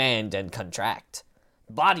expand and contract.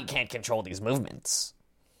 The body can't control these movements.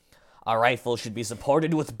 A rifle should be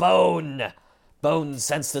supported with bone. Bones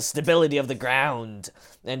sense the stability of the ground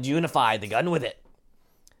and unify the gun with it.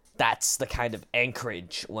 That's the kind of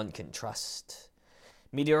anchorage one can trust.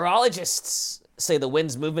 Meteorologists say the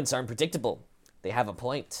wind's movements are unpredictable. They have a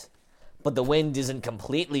point. But the wind isn't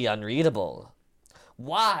completely unreadable.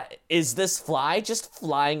 Why? Is this fly just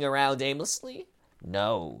flying around aimlessly?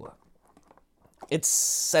 No. It's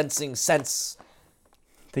sensing sense.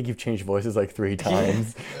 I think you've changed voices like 3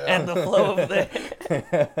 times. And the flow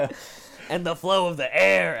of the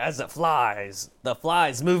air as it flies. The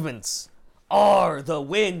fly's movements are the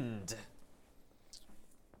wind.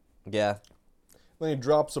 Yeah. Then he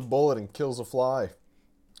drops a bullet and kills a fly.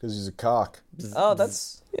 Because he's a cock. Oh,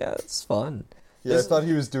 that's fun. Yeah, I thought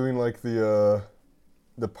he was doing like the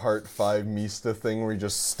Part 5 Mista thing where he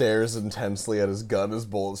just stares intensely at his gun as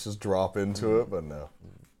bullets just drop into it, but no.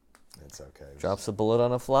 It's okay. Drops a bullet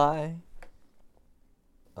on a fly.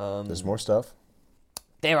 There's more stuff.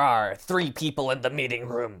 There are 3 people in the meeting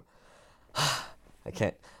room.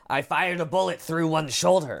 I fired a bullet through one's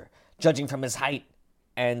shoulder. Judging from his height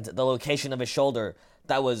and the location of his shoulder.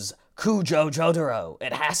 That was Kujo Jotaro.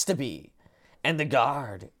 It has to be. And the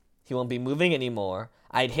guard. He won't be moving anymore.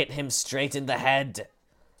 I'd hit him straight in the head.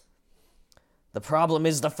 The problem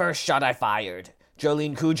is the first shot I fired.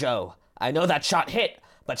 Jolene Kujo. I know that shot hit,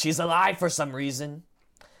 but she's alive for some reason.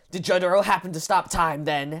 Did Jotaro happen to stop time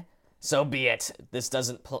then? So be it. This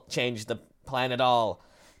doesn't change the plan at all.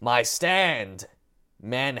 My stand.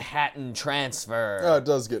 Manhattan transfer. Oh, it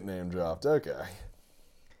does get name dropped. Okay.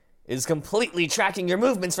 Is completely tracking your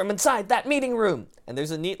movements from inside that meeting room. And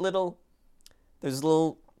there's little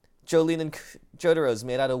Jolene and Jotaro's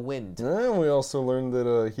made out of wind. And we also learned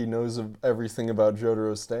that he knows everything about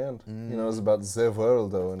Jotaro's stand. He knows about the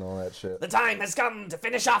world, though, and all that shit. The time has come to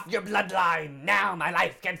finish off your bloodline. Now my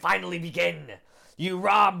life can finally begin. You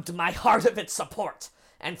robbed my heart of its support,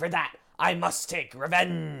 and for that, I must take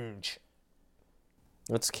revenge.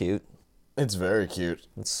 That's cute. It's very cute.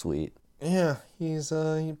 That's sweet. Yeah, he's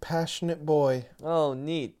a passionate boy. Oh,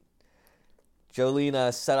 neat.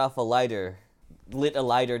 Jolene set off a lighter. Lit a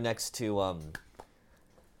lighter next to, You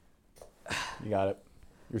got it.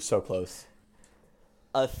 You're so close.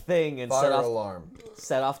 a thing and Fire alarm.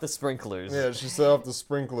 set off the sprinklers. Yeah, she set off the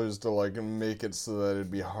sprinklers to, like, make it so that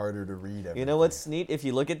it'd be harder to read everything. You know what's neat? If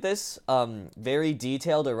you look at this, very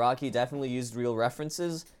detailed. Iraqi definitely used real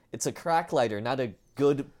references. It's a crack lighter, not a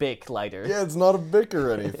good Bic lighter. Yeah, it's not a Bic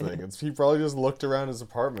or anything. He probably just looked around his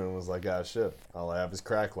apartment and was like, ah, shit, all I have is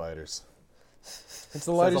crack lighters. It's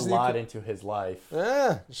the lighters. Says a lot into his life.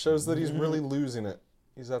 Yeah, it shows that he's really losing it.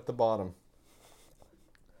 He's at the bottom.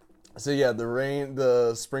 So yeah,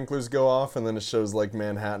 the sprinklers go off, and then it shows like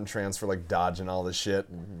Manhattan transfer, like dodging all the shit.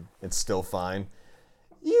 It's still fine.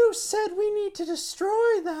 You said we need to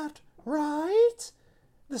destroy that, right?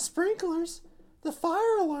 The sprinklers, the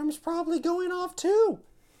fire alarm's probably going off too.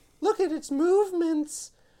 Look at its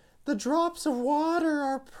movements. The drops of water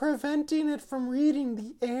are preventing it from reading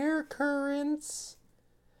the air currents.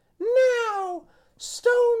 Now,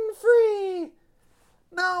 stone free.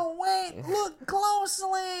 No, wait, look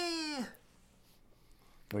closely.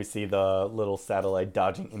 We see the little satellite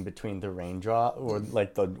dodging in between the raindrop, or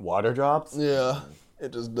like the water drops. Yeah,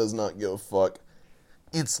 it just does not give a fuck.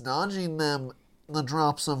 It's dodging the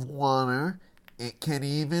drops of water. It can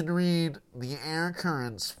even read the air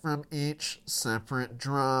currents from each separate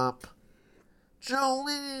drop.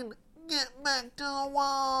 Jolene, get back to the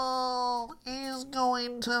wall. He's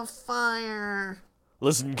going to fire.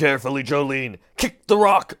 Listen carefully, Jolene. Kick the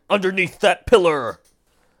rock underneath that pillar.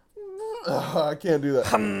 I can't do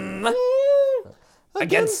that.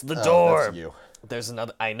 Against the Oh, door. that's you. There's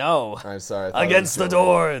another. I know. I'm sorry. I thought it Against the was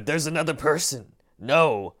door, there's another person.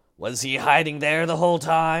 No. Was he hiding there the whole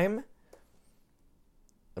time?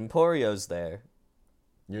 Emporio's there.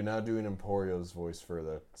 You're now doing Emporio's voice for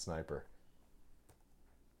the sniper.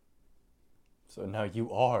 So now you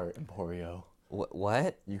are Emporio.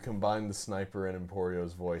 What? You combine the sniper and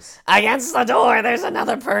Emporio's voice. Against the door, there's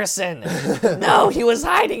another person. No, he was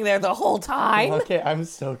hiding there the whole time. Okay, I'm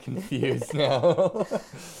so confused now.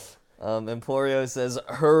 Emporio says,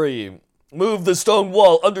 Hurry. Move the stone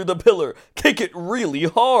wall under the pillar. Kick it really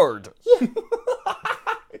hard.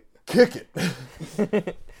 Kick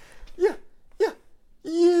it. Yeah.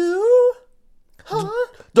 You? Huh?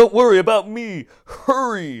 Don't worry about me.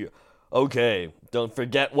 Hurry. Okay, don't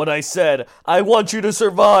forget what I said. I want you to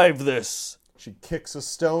survive this. She kicks a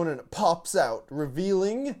stone and it pops out,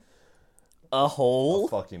 revealing a hole? a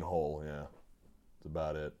fucking hole, yeah. That's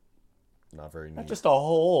about it. Not very neat. Not just a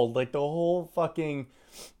hole, like the whole fucking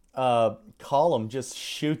column just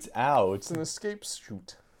shoots out. It's an escape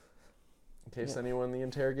chute. In case anyone in the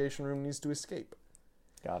interrogation room needs to escape.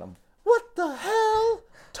 Got him. What the hell?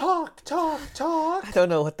 Talk. I don't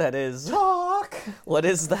know what that is. Talk. What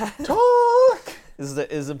is that? Talk. Is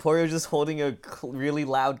Emporio just holding a really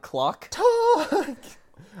loud clock? Talk.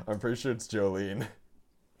 I'm pretty sure it's Jolene.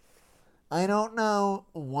 I don't know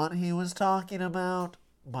what he was talking about,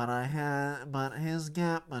 but his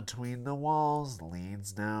gap between the walls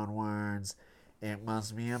leads downwards. It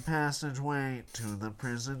must be a passageway to the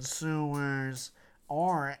prison sewers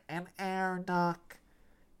or an air duct.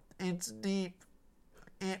 It's deep.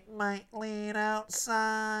 It might lead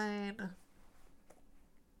outside.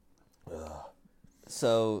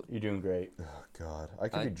 So, You're doing great. Oh, God. I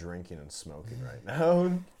could be drinking and smoking right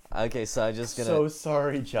now. okay, so I'm just gonna... So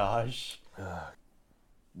sorry, Josh.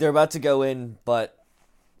 They're about to go in, but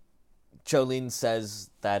Jolene says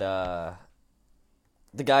that,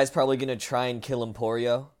 the guy's probably gonna try and kill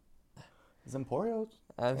Emporio. Is Emporio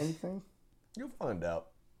anything? You'll find out.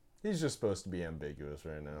 He's just supposed to be ambiguous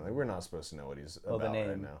right now. Like, we're not supposed to know what he's about the name.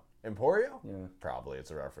 right now. Emporio? Yeah. Probably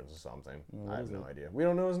it's a reference to something. What I have is no it? idea. We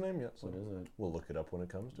don't know his name yet. So What is it? we'll look it up when it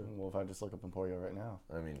comes to it. Well, if I just look up Emporio right now.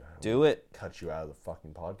 I mean, Do it. cut you out of the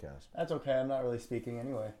fucking podcast. That's okay. I'm not really speaking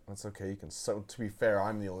anyway. That's okay. You can. So to be fair,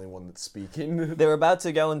 I'm the only one that's speaking. They're about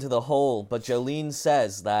to go into the hole, but Jolene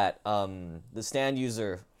says that the stand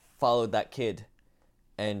user followed that kid,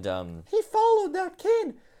 and He followed that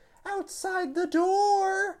kid outside the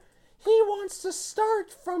door. He wants to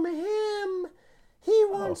start from him. He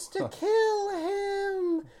wants to kill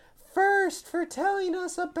him first for telling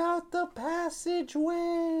us about the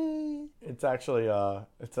passageway. It's actually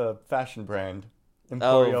it's a fashion brand,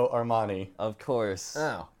 Emporio Armani. of course,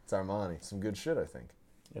 Oh, it's Armani. Some good shit, I think.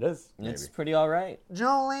 It is. it's pretty all right.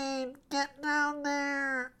 Jolene, get down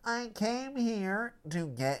there. I came here to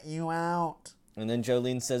get you out. And then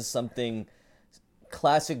Jolene says something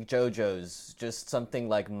classic JoJo's, just something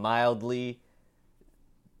like mildly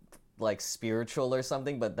like spiritual or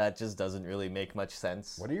something, but that just doesn't really make much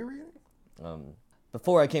sense. What are you reading?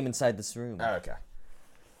 Before I came inside this room. Oh, okay.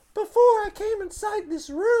 Before I came inside this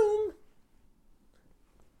room.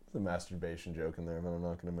 There's a masturbation joke in there, but I'm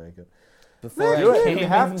not going to make it. Before Do I it. came You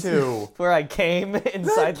have in- to. Before I came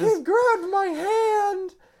inside That this kid grabbed my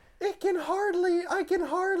hand. I can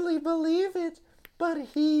hardly believe it, but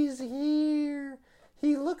he's here.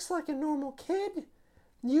 He looks like a normal kid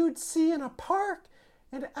you'd see in a park,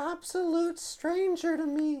 an absolute stranger to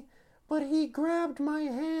me. But he grabbed my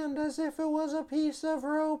hand as if it was a piece of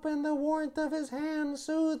rope, and the warmth of his hand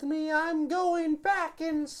soothed me. I'm going back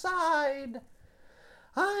inside.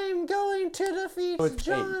 I'm going to defeat Oh, it's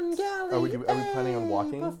John 8. Galley. Are we planning on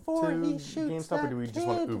walking before to he shoots GameStop, or that do we just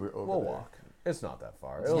want to kid? Uber over We'll there? walk. It's not that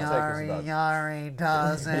far. It'll take us about... Yari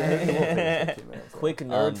does it. It will take us 15 minutes. quick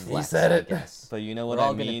nerd flex, said it. I guess. But you know what We're I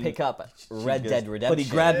all mean? gonna pick up Red She Dead goes, Redemption. But he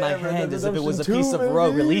grabbed my Yeah, Red hand Dead as if it was a Redemption piece of 2, raw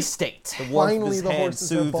baby. release date. The warmth of Finally, his the hand horses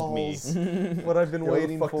have soothed me. balls. What I've been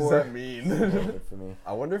waiting fuck for. does Does that that mean? Good for me.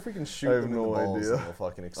 I wonder if we can shoot I have them in no the balls idea. and they'll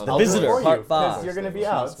fucking explode. The Visitor, For you, Part 'cause 5. You're gonna be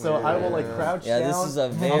out, so I will like crouch Yeah, down. this is a I'll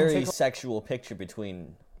very take sexual picture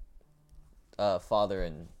between father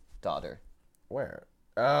and daughter. Where?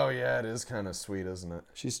 Oh, yeah, it is kind of sweet, isn't it?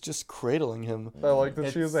 She's just cradling him. I like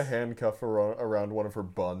that she has a handcuff around one of her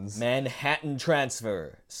buns. Manhattan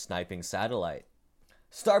Transfer, sniping satellite.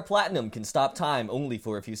 Star Platinum can stop time only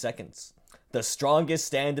for a few seconds. The strongest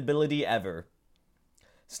stand ability ever.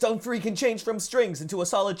 Stone Free can change from strings into a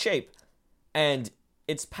solid shape. And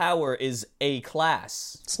its power is A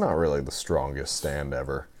class. It's not really the strongest stand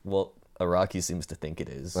ever. Well, Araki seems to think it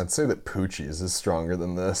is. I'd say that Poochie's is stronger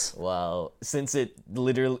than this. Well, since it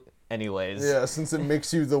literally... Anyways. Yeah, since it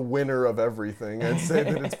makes you the winner of everything, I'd say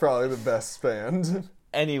that it's probably the best stand.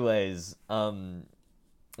 Anyways,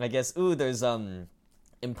 I guess, there's,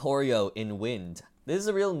 Emporio in Wind. This is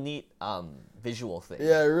a real neat, visual thing.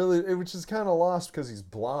 Yeah, which is kind of lost because he's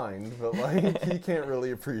blind, but like he can't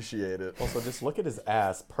really appreciate it. Also, just look at his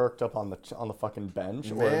ass perked up on the fucking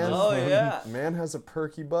bench. Man, Oh, yeah. man has a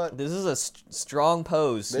perky butt. This is a strong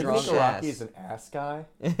pose, Do you strong think ass. Araki's an ass guy?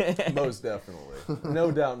 Most definitely.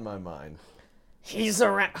 No doubt in my mind. He's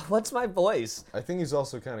around... What's my voice? I think he's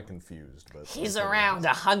also kind of confused, but He's around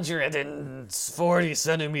 140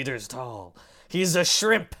 centimeters tall. He's a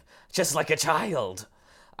shrimp, just like a child.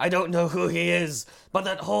 I don't know who he is, but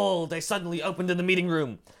that hole they suddenly opened in the meeting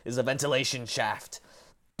room is a ventilation shaft.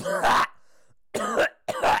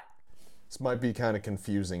 This might be kind of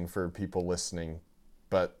confusing for people listening,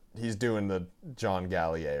 but he's doing the John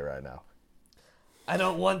Gallier right now. I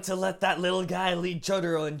don't want to let that little guy lead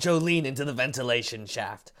Jotaro and Jolene into the ventilation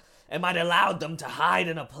shaft. I might allow them to hide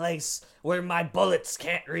in a place where my bullets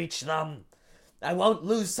can't reach them. I won't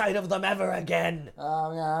lose sight of them ever again.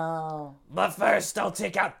 Oh no. But first, I'll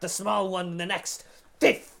take out the small one in the next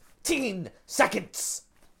 15 seconds.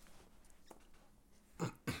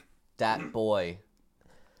 That boy.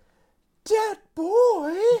 That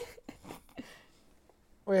boy!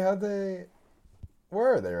 Wait,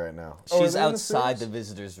 where are they right now? Oh, are She's they in the outside the sewers?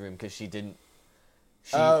 visitor's room because she didn't...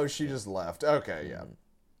 She just left. Okay, yeah.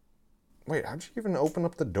 Wait, how'd you even open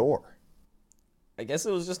up the door? I guess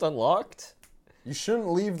it was just unlocked. You shouldn't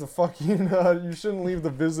leave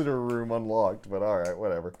the visitor room unlocked, but alright,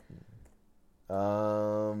 whatever.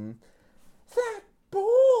 That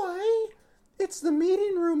boy! It's the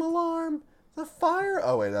meeting room alarm. The fire...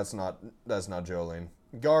 Oh, wait, that's not Jolene.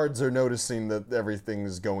 Guards are noticing that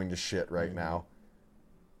everything's going to shit right now.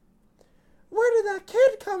 Where did that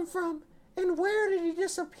kid come from? And where did he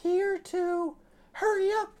disappear to?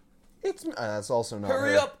 Hurry up! That's also not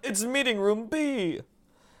Hurry her. up, it's meeting room B.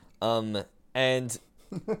 And...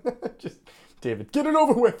 Just David, get it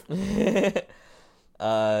over with.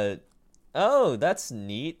 Oh, that's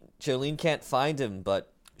neat. Jolene can't find him,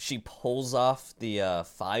 but she pulls off the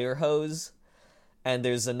fire hose, and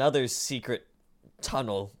there's another secret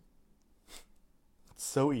tunnel. It's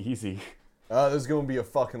so easy. There's going to be a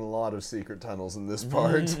fucking lot of secret tunnels in this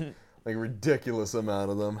part. Like, a ridiculous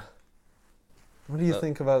amount of them. What do you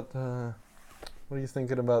think about, what are you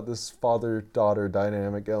thinking about this father-daughter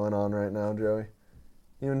dynamic going on right now, Joey?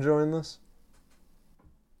 You enjoying this?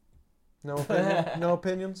 No opinion? No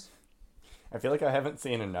opinions? I feel like I haven't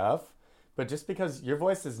seen enough, but just because your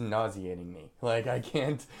voice is nauseating me. Like, I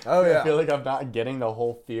can't... Oh, yeah. I feel like I'm not getting the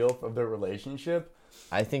whole feel of the relationship.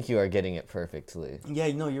 I think you are getting it perfectly.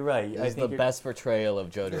 Yeah, no, you're right. It's the best portrayal of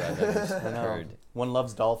Jotaro I've ever heard. One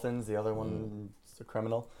loves dolphins, the other one's a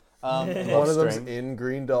criminal. One of them's in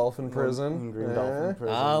Green Dolphin Prison. In Green Dolphin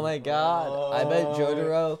Prison. Oh my god. I bet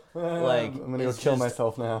Jotaro, like, I'm gonna go kill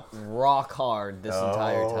myself now. rock hard this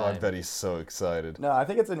entire time. I bet he's so excited. No, I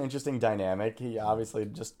think it's an interesting dynamic. He obviously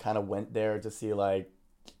just kind of went there to see, like,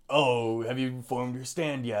 oh, have you formed your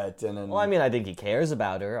stand yet? And then, Well, I mean, I think he cares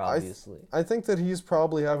about her, obviously. I think that he's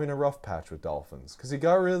probably having a rough patch with dolphins, because he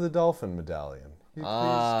got rid of the dolphin medallion. He's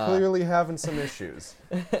clearly having some issues.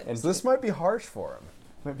 and So this might be harsh for him.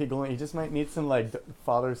 might be going. He just might need some like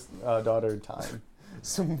father-daughter time.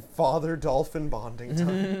 Some father-dolphin bonding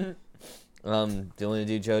time. Do you want to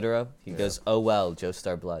do Jotaro? He goes, oh well,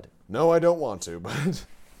 Joestar Blood. No, I don't want to, but...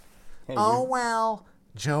 Hey, Oh well,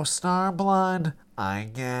 Joestar Blood, I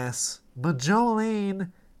guess. But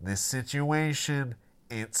Jolene, this situation,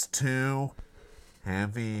 it's too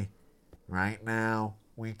heavy. Right now,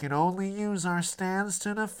 we can only use our stands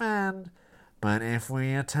to defend. But if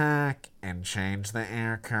we attack and change the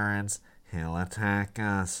air currents, he'll attack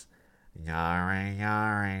us. Yare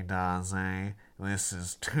yare daze. This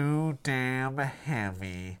is too damn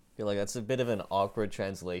heavy. I feel like that's a bit of an awkward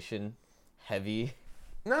translation. Heavy.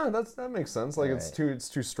 No, that makes sense. Like, it's too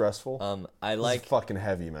stressful. I This like is fucking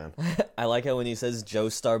heavy, man. I like how when he says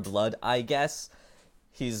Joestar Blood, I guess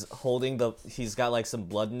he's got like some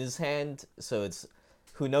blood in his hand, so it's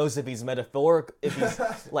who knows if he's metaphoric, if he's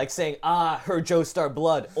like saying, her Joestar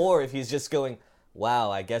Blood, or if he's just going,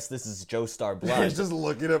 wow, I guess this is Joestar Blood. He's just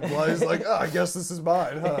looking at blood. He's like, I guess this is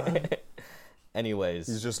mine, huh? Anyways.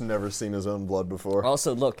 He's just never seen his own blood before.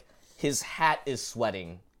 Also, look, his hat is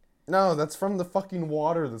sweating. No, that's from the fucking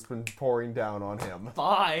water that's been pouring down on him.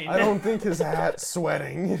 Fine. I don't think his hat's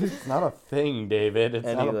sweating. It's not a thing, David. It's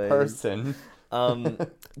not a Anyways. person.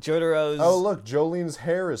 Jotaro's... Oh, look, Jolene's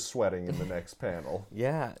hair is sweating in the next panel.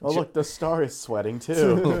 Yeah. Oh, look, the star is sweating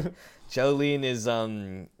too. Jolene is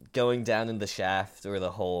going down in the shaft or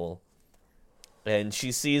the hole, and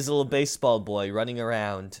she sees a little baseball boy running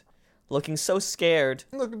around, looking so scared.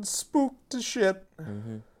 Looking spooked to shit.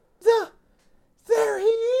 There he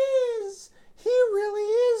is! He really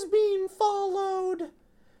is being followed.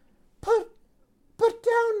 But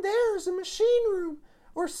down there's a machine room,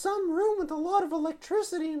 or some room with a lot of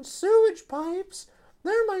electricity and sewage pipes.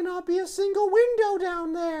 There might not be a single window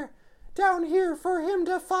down here for him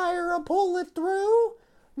to fire a bullet through.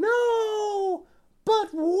 No! But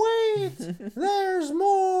wait! There's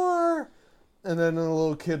more! And then the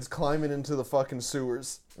little kid's climbing into the fucking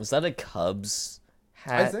sewers. Was that a Cubs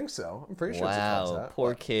hat? I think so. I'm pretty sure it's a Cubs Wow, hat.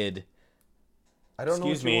 poor kid. I don't know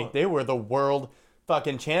Excuse what you me, want. they were the world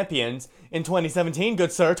fucking champions in 2017,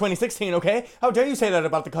 good sir. 2016, okay? How dare you say that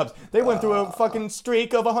about the Cubs? They went through a fucking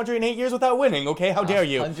streak of 108 years without winning, okay? How dare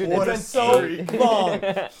you? 108 It's been so streak. long.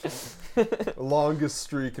 Longest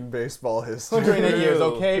streak in baseball history. 108 years, True.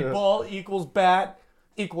 okay? Ball equals bat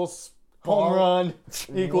equals home run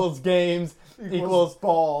equals games equals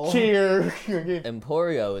ball. cheer.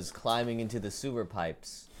 Emporio is climbing into the sewer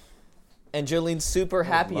pipes, and Jolene's super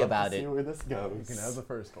happy about See it. where this goes. You can have the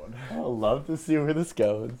first one. I'll love to see where this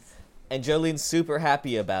goes. And Jolene's super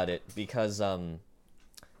happy about it because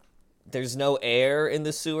there's no air in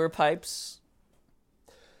the sewer pipes.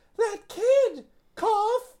 That kid!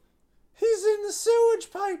 Cough! He's in the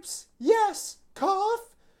sewage pipes! Yes!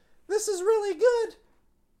 Cough! This is really good!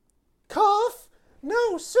 Cough!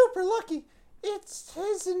 No, super lucky! It's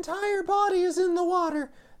his entire body is in the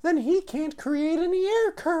water. Then he can't create any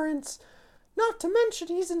air currents. Not to mention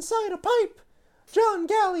he's inside a pipe. John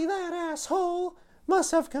Galley, that asshole,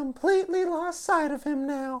 must have completely lost sight of him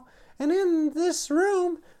now. And in this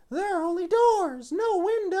room, there are only doors, no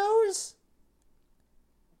windows.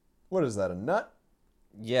 What is that, a nut?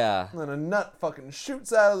 Yeah, And then a nut fucking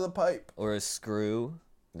shoots out of the pipe. or a screw.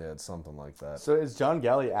 Yeah, it's something like that. So is John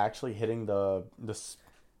Galley actually hitting the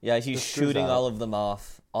Yeah, he's screws shooting out. all of them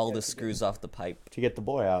off, all the screws off the pipe. to get the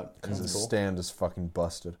boy out? Because That's his cool. stand is fucking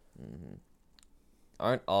busted.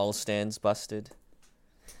 Aren't all stands busted?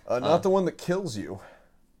 Not the one that kills you.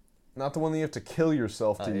 Not the one that you have to kill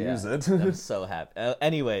yourself to use it. I'm so happy.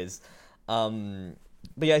 Anyways, but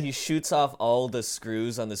yeah, he shoots off all the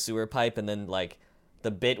screws on the sewer pipe, and then like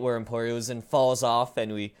the bit where Emporio's in falls off,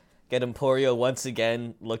 and we get Emporio once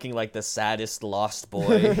again looking like the saddest lost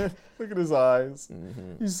boy. Look at his eyes.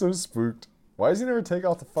 He's so spooked. Why does he never take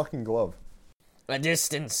off the fucking glove? A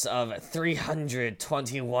distance of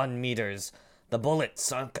 321 meters. The bullet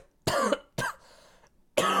sunk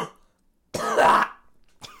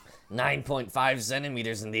 9.5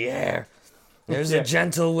 centimeters in the air. There's a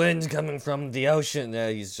gentle wind coming from the ocean.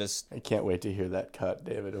 He's just... I can't wait to hear that cut,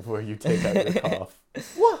 David, of where you take out your cough.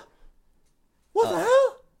 What? What the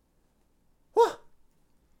hell? What?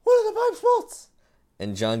 What are the pipes bolts?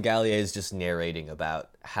 And John Gallier is just narrating about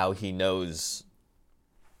how he knows...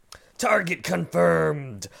 Target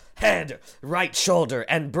confirmed. Head, right shoulder,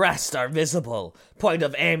 and breast are visible. Point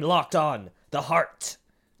of aim locked on. The heart.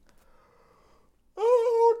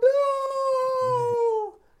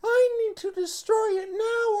 Oh no! I need to destroy it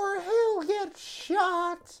now or he'll get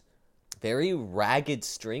shot. Very ragged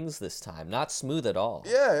strings this time. Not smooth at all.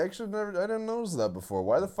 Yeah, actually, I didn't notice that before.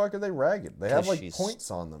 Why the fuck are they ragged? They have like she's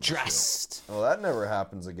points on them. Dressed. Well, that never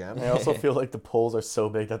happens again. I also feel like the poles are so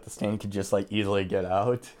big that the stain could just like easily get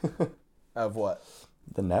out. Of what?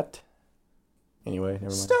 The net? Anyway, never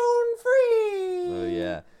mind. Stone free. Oh,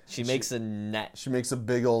 yeah. She makes a net. She makes a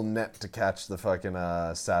big old net to catch the fucking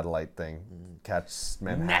satellite thing. Catch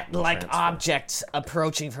Manhattan. Net-like transfer. objects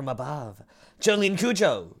approaching from above. Jolene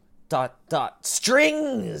Cujo. ...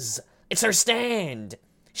 Strings! It's her stand.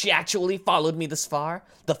 She actually followed me this far.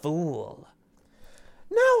 The fool.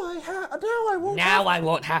 Now I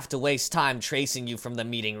won't have to waste time tracing you from the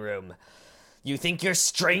meeting room. You think your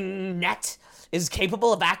string net is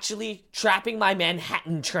capable of actually trapping my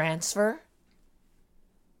Manhattan transfer?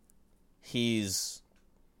 He's...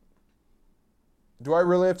 Do I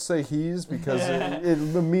really have to say he's? Because it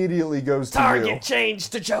immediately goes to Target you.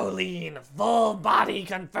 changed to Jolene. Full body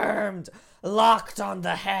confirmed. Locked on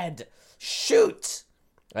the head. Shoot!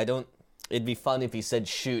 It'd be fun if he said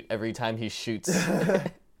shoot every time he shoots.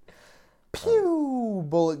 Pew!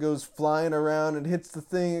 Bullet goes flying around. It hits the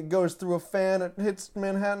thing. It goes through a fan. It hits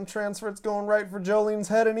Manhattan transfer. It's going right for Jolene's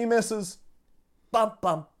head, and he misses. Bum,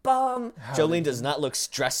 bum, bum. Jolene does not look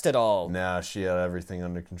stressed at all. Nah, she had everything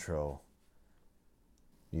under control.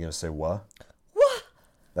 You gonna say what? What?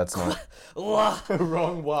 That's not... What?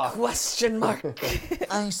 Wrong walk. Question mark.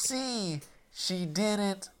 I see. She did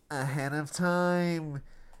it ahead of time.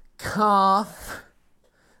 Cough.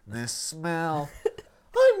 This smell.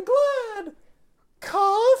 I'm glad.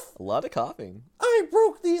 Cough. A lot of coughing. I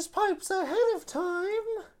broke these pipes ahead of time.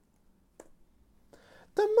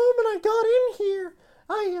 The moment I got in here,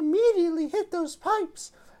 I immediately hit those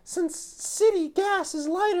pipes. Since city gas is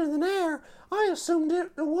lighter than air, I assumed it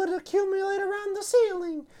would accumulate around the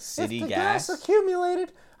ceiling. City if the gas? gas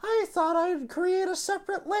accumulated, I thought I'd create a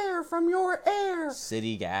separate layer from your air.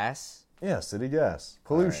 City gas? Yeah, city gas.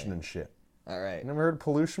 Pollution Alright. and shit. Alright. Never heard of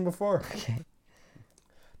pollution before?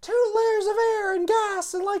 2 layers of air and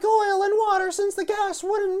gas, and like oil and water, since the gas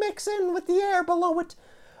wouldn't mix in with the air below it.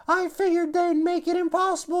 I figured they'd make it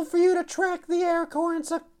impossible for you to track the air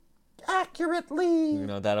currents accurately. You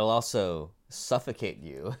know, that'll also suffocate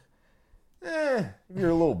you. If you're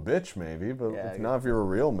a little bitch, maybe, but Yeah, not if you're a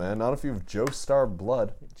real man. Not if you have Joe Star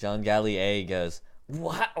blood. John Gallier goes,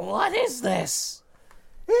 What is this?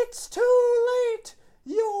 It's too late.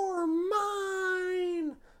 You're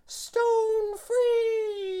mine. Stone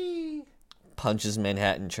free. Punches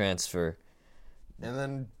Manhattan transfer. And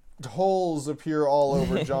then holes appear all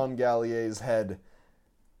over John Gallier's head.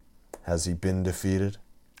 Has he been defeated?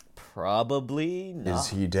 Probably not. Is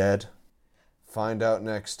he dead? Find out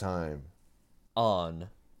next time. On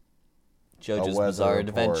JoJo's weather Bizarre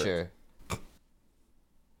report. Adventure.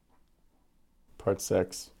 Part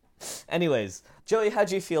 6. Anyways, Joey,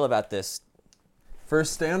 how'd you feel about this?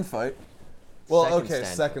 First stand fight. Well, Second okay,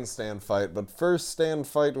 stand second stand fight, but first stand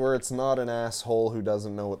fight where it's not an asshole who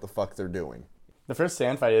doesn't know what the fuck they're doing. The first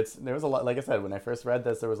stand fight, there was a lot, like I said, when I first read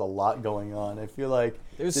this, there was a lot going on. I feel like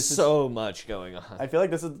There's this is- so much going on. I feel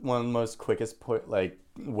like this is one of the most quickest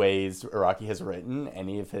ways Araki has written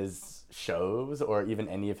any of his shows or even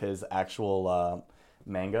any of his actual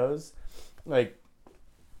mangas. Like,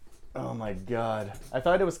 oh my god. I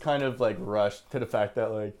thought it was kind of like rushed to the fact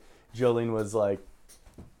that like Jolene was like,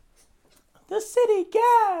 the city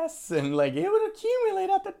gas, and like it would accumulate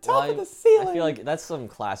at the top of the ceiling. I feel like that's some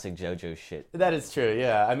classic JoJo shit. That is true,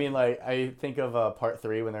 yeah. I mean, like I think of part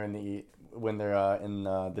 3 when they're in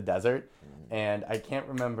the desert, and I can't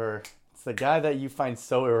remember It's the guy that you find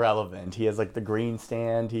so irrelevant. He has like the green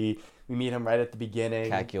stand. We meet him right at the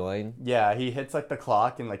beginning. Kakyoin. Yeah, he hits like the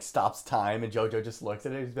clock and like stops time, and JoJo just looks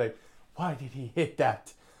at it. He's like, "Why did he hit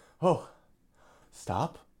that? Oh,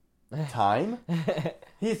 stop time.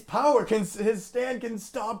 His stand can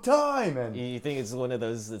stop time." And You think it's one of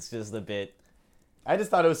those that's just a bit... I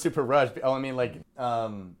just thought it was super rushed. Oh, I mean, like,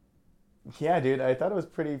 yeah, dude, I thought it was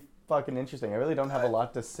pretty fucking interesting. I really don't have a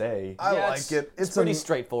lot to say. I Yeah, like it. It's pretty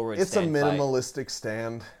straightforward. It's a stand fight. minimalistic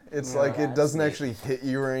stand. It's like it doesn't actually hit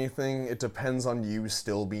you or anything. It depends on you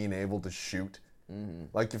still being able to shoot.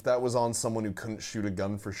 Like if that was on someone who couldn't shoot a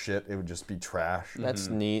gun for shit, it would just be trash. That's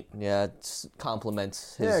neat. Yeah, it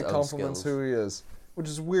complements his Yeah, it own complements skills. who he is. Which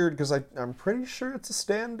is weird because I'm pretty sure it's a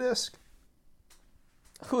stand disc.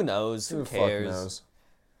 Who knows? Who Fuck cares?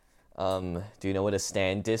 knows? Do you know what a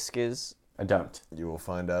stand disc is? I don't. You will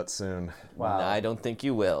find out soon. Wow. No, I don't think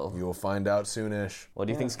you will. You will find out soonish. What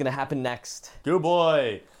do you think's gonna happen next? Good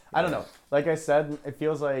boy. I don't know. Like I said, it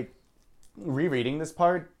feels like rereading this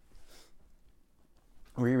part,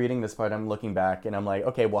 I'm looking back and I'm like,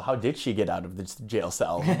 okay, well, how did she get out of the jail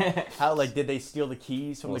cell? How, like, did they steal the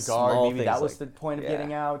keys from Well, the guard? small Maybe that things was like- the point of yeah.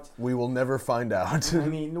 getting out. We will never find out. I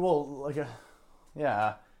mean, well, like,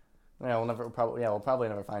 yeah. We'll probably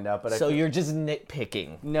never find out. But So I feel- you're just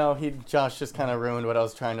nitpicking. No, Josh just kind of ruined what I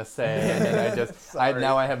was trying to say, and then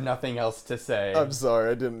now I have nothing else to say. I'm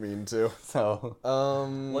sorry, I didn't mean to. So,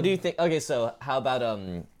 What do you think? Okay, so how about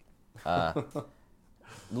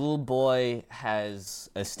little boy has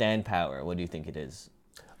a stand power. What do you think it is?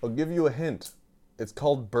 I'll give you a hint. It's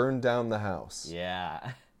called Burn Down the House.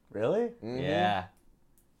 Yeah. really? Yeah.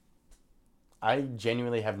 I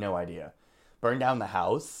genuinely have no idea. Burn down the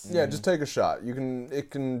house? Yeah, just take a shot.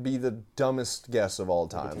 It can be the dumbest guess of all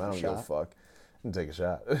time. I don't give a shot? fuck. You can take a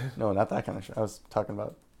shot. No, not that kind of shit. I was talking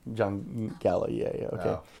about John Gala. Yeah,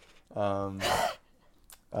 okay.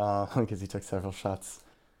 Because he took several shots.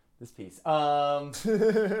 This piece.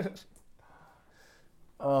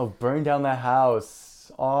 Oh, burn down the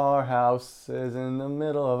house. Our house is in the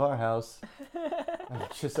middle of our house.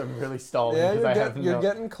 I'm really stalling Yeah, because you're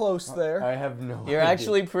getting close there. I have no You're idea.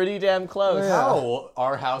 actually pretty damn close. Yeah. How?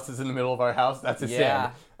 Our house is in the middle of our house? That's a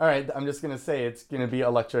Yeah. sin. All right, I'm just going to say it's going to be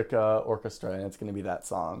Electric Orchestra, and it's going to be that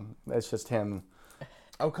song. It's just him.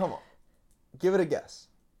 Oh, come on. Give it a guess.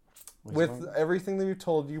 With everything that we've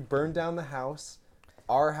told you, Burn Down the House,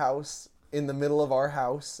 our house in the middle of our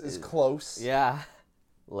house is close. Yeah.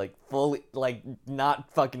 Like, fully, like, not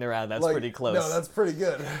fucking around. That's Like, pretty close. No, that's pretty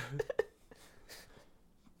good.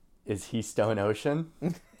 Is he Stone Ocean?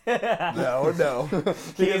 No.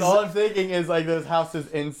 Because all I'm thinking is like those houses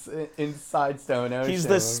inside Stone Ocean. He's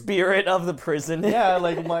the spirit of the prison. Yeah,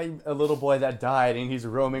 like a little boy that died, and he's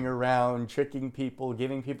roaming around, tricking people,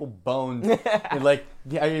 giving people bones, and like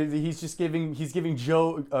he's giving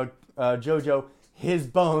JoJo his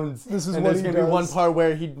bones. This is and what there's he gonna be one does. part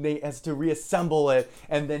where he has to reassemble it,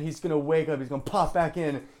 and then he's gonna wake up. He's gonna pop back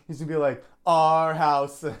in. He's gonna be like, "Our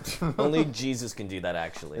house." Only Jesus can do that,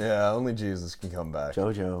 actually. Yeah, only Jesus can come back.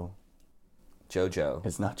 JoJo JoJo.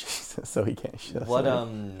 is not Jesus, so he can't.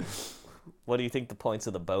 What do you think the points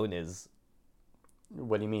of the bone is?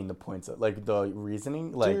 What do you mean the points? Like the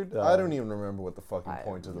reasoning? Like Dude, I don't even remember what the fucking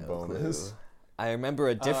point of the bone clue. is. I remember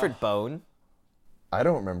a different bone. I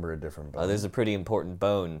don't remember a different bone. Oh, there's a pretty important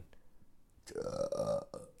bone.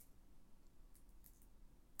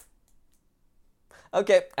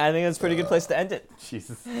 Okay, I think that's a pretty good place to end it.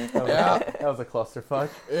 Jesus. That was a clusterfuck.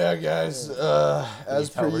 Yeah, guys. As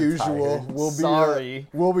per we're usual, tired. we'll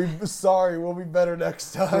be Sorry. we'll be better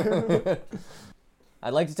next time.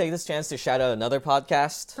 I'd like to take this chance to shout out another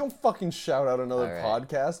podcast. Don't fucking shout out another All right.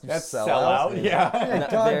 podcast. You That's sellout. sellout. Yeah. No,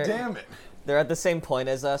 God they're- damn it! They're at the same point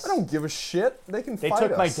as us, I don't give a shit. They can They fight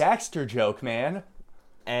took us. my Daxter joke, man.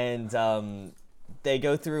 and they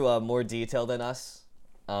go through more detail than us,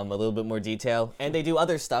 a little bit more detail, and they do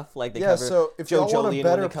other stuff like they Yeah, cover. so if y'all want JoJolian a when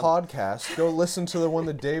better they come- podcast, go listen to the one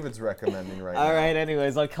that David's recommending right now. All right,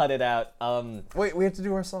 anyways, I'll cut it out. Wait, we have to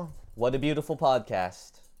do our song. What a beautiful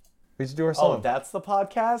podcast. We have to do our Oh, song. that's the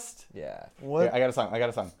podcast? Yeah. What? Here, I got a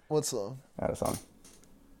song. What song?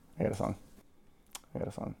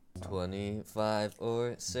 25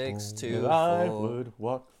 or 6 to I 4. would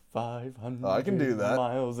walk 500 I can do that.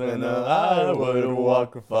 miles And and I would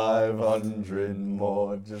walk 500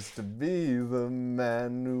 more just to be the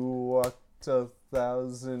man who walked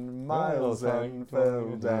 1,000 miles and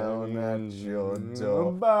fell down at your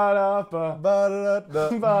door. Ba-da-ba. Ba-da-da-da.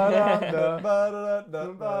 Ba-da-da. Ba-da-da-da.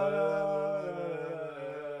 Ba-da-da-da.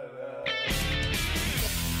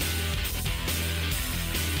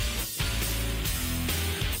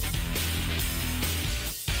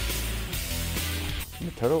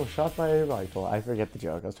 Jotaro was shot by a rifle. I forget the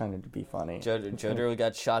joke. I was trying to be funny. Jotaro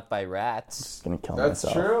got shot by rats. Just gonna kill That's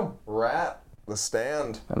myself. true. Rat. The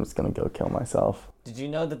Stand. I'm just gonna go kill myself. Did you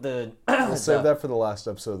know that the... We'll save that for the last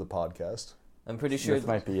episode of the podcast. I'm pretty sure This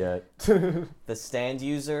might be it. the Stand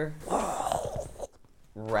user...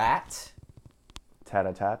 Rat...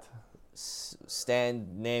 Tat-a-tat.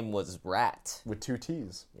 Stand name was Rat. With 2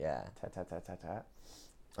 T's. Yeah. Tat-tat-tat-tat-tat.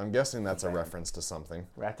 I'm guessing that's a reference to something.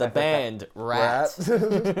 The band Rat.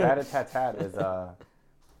 Rat-a-tat-tat is a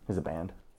band.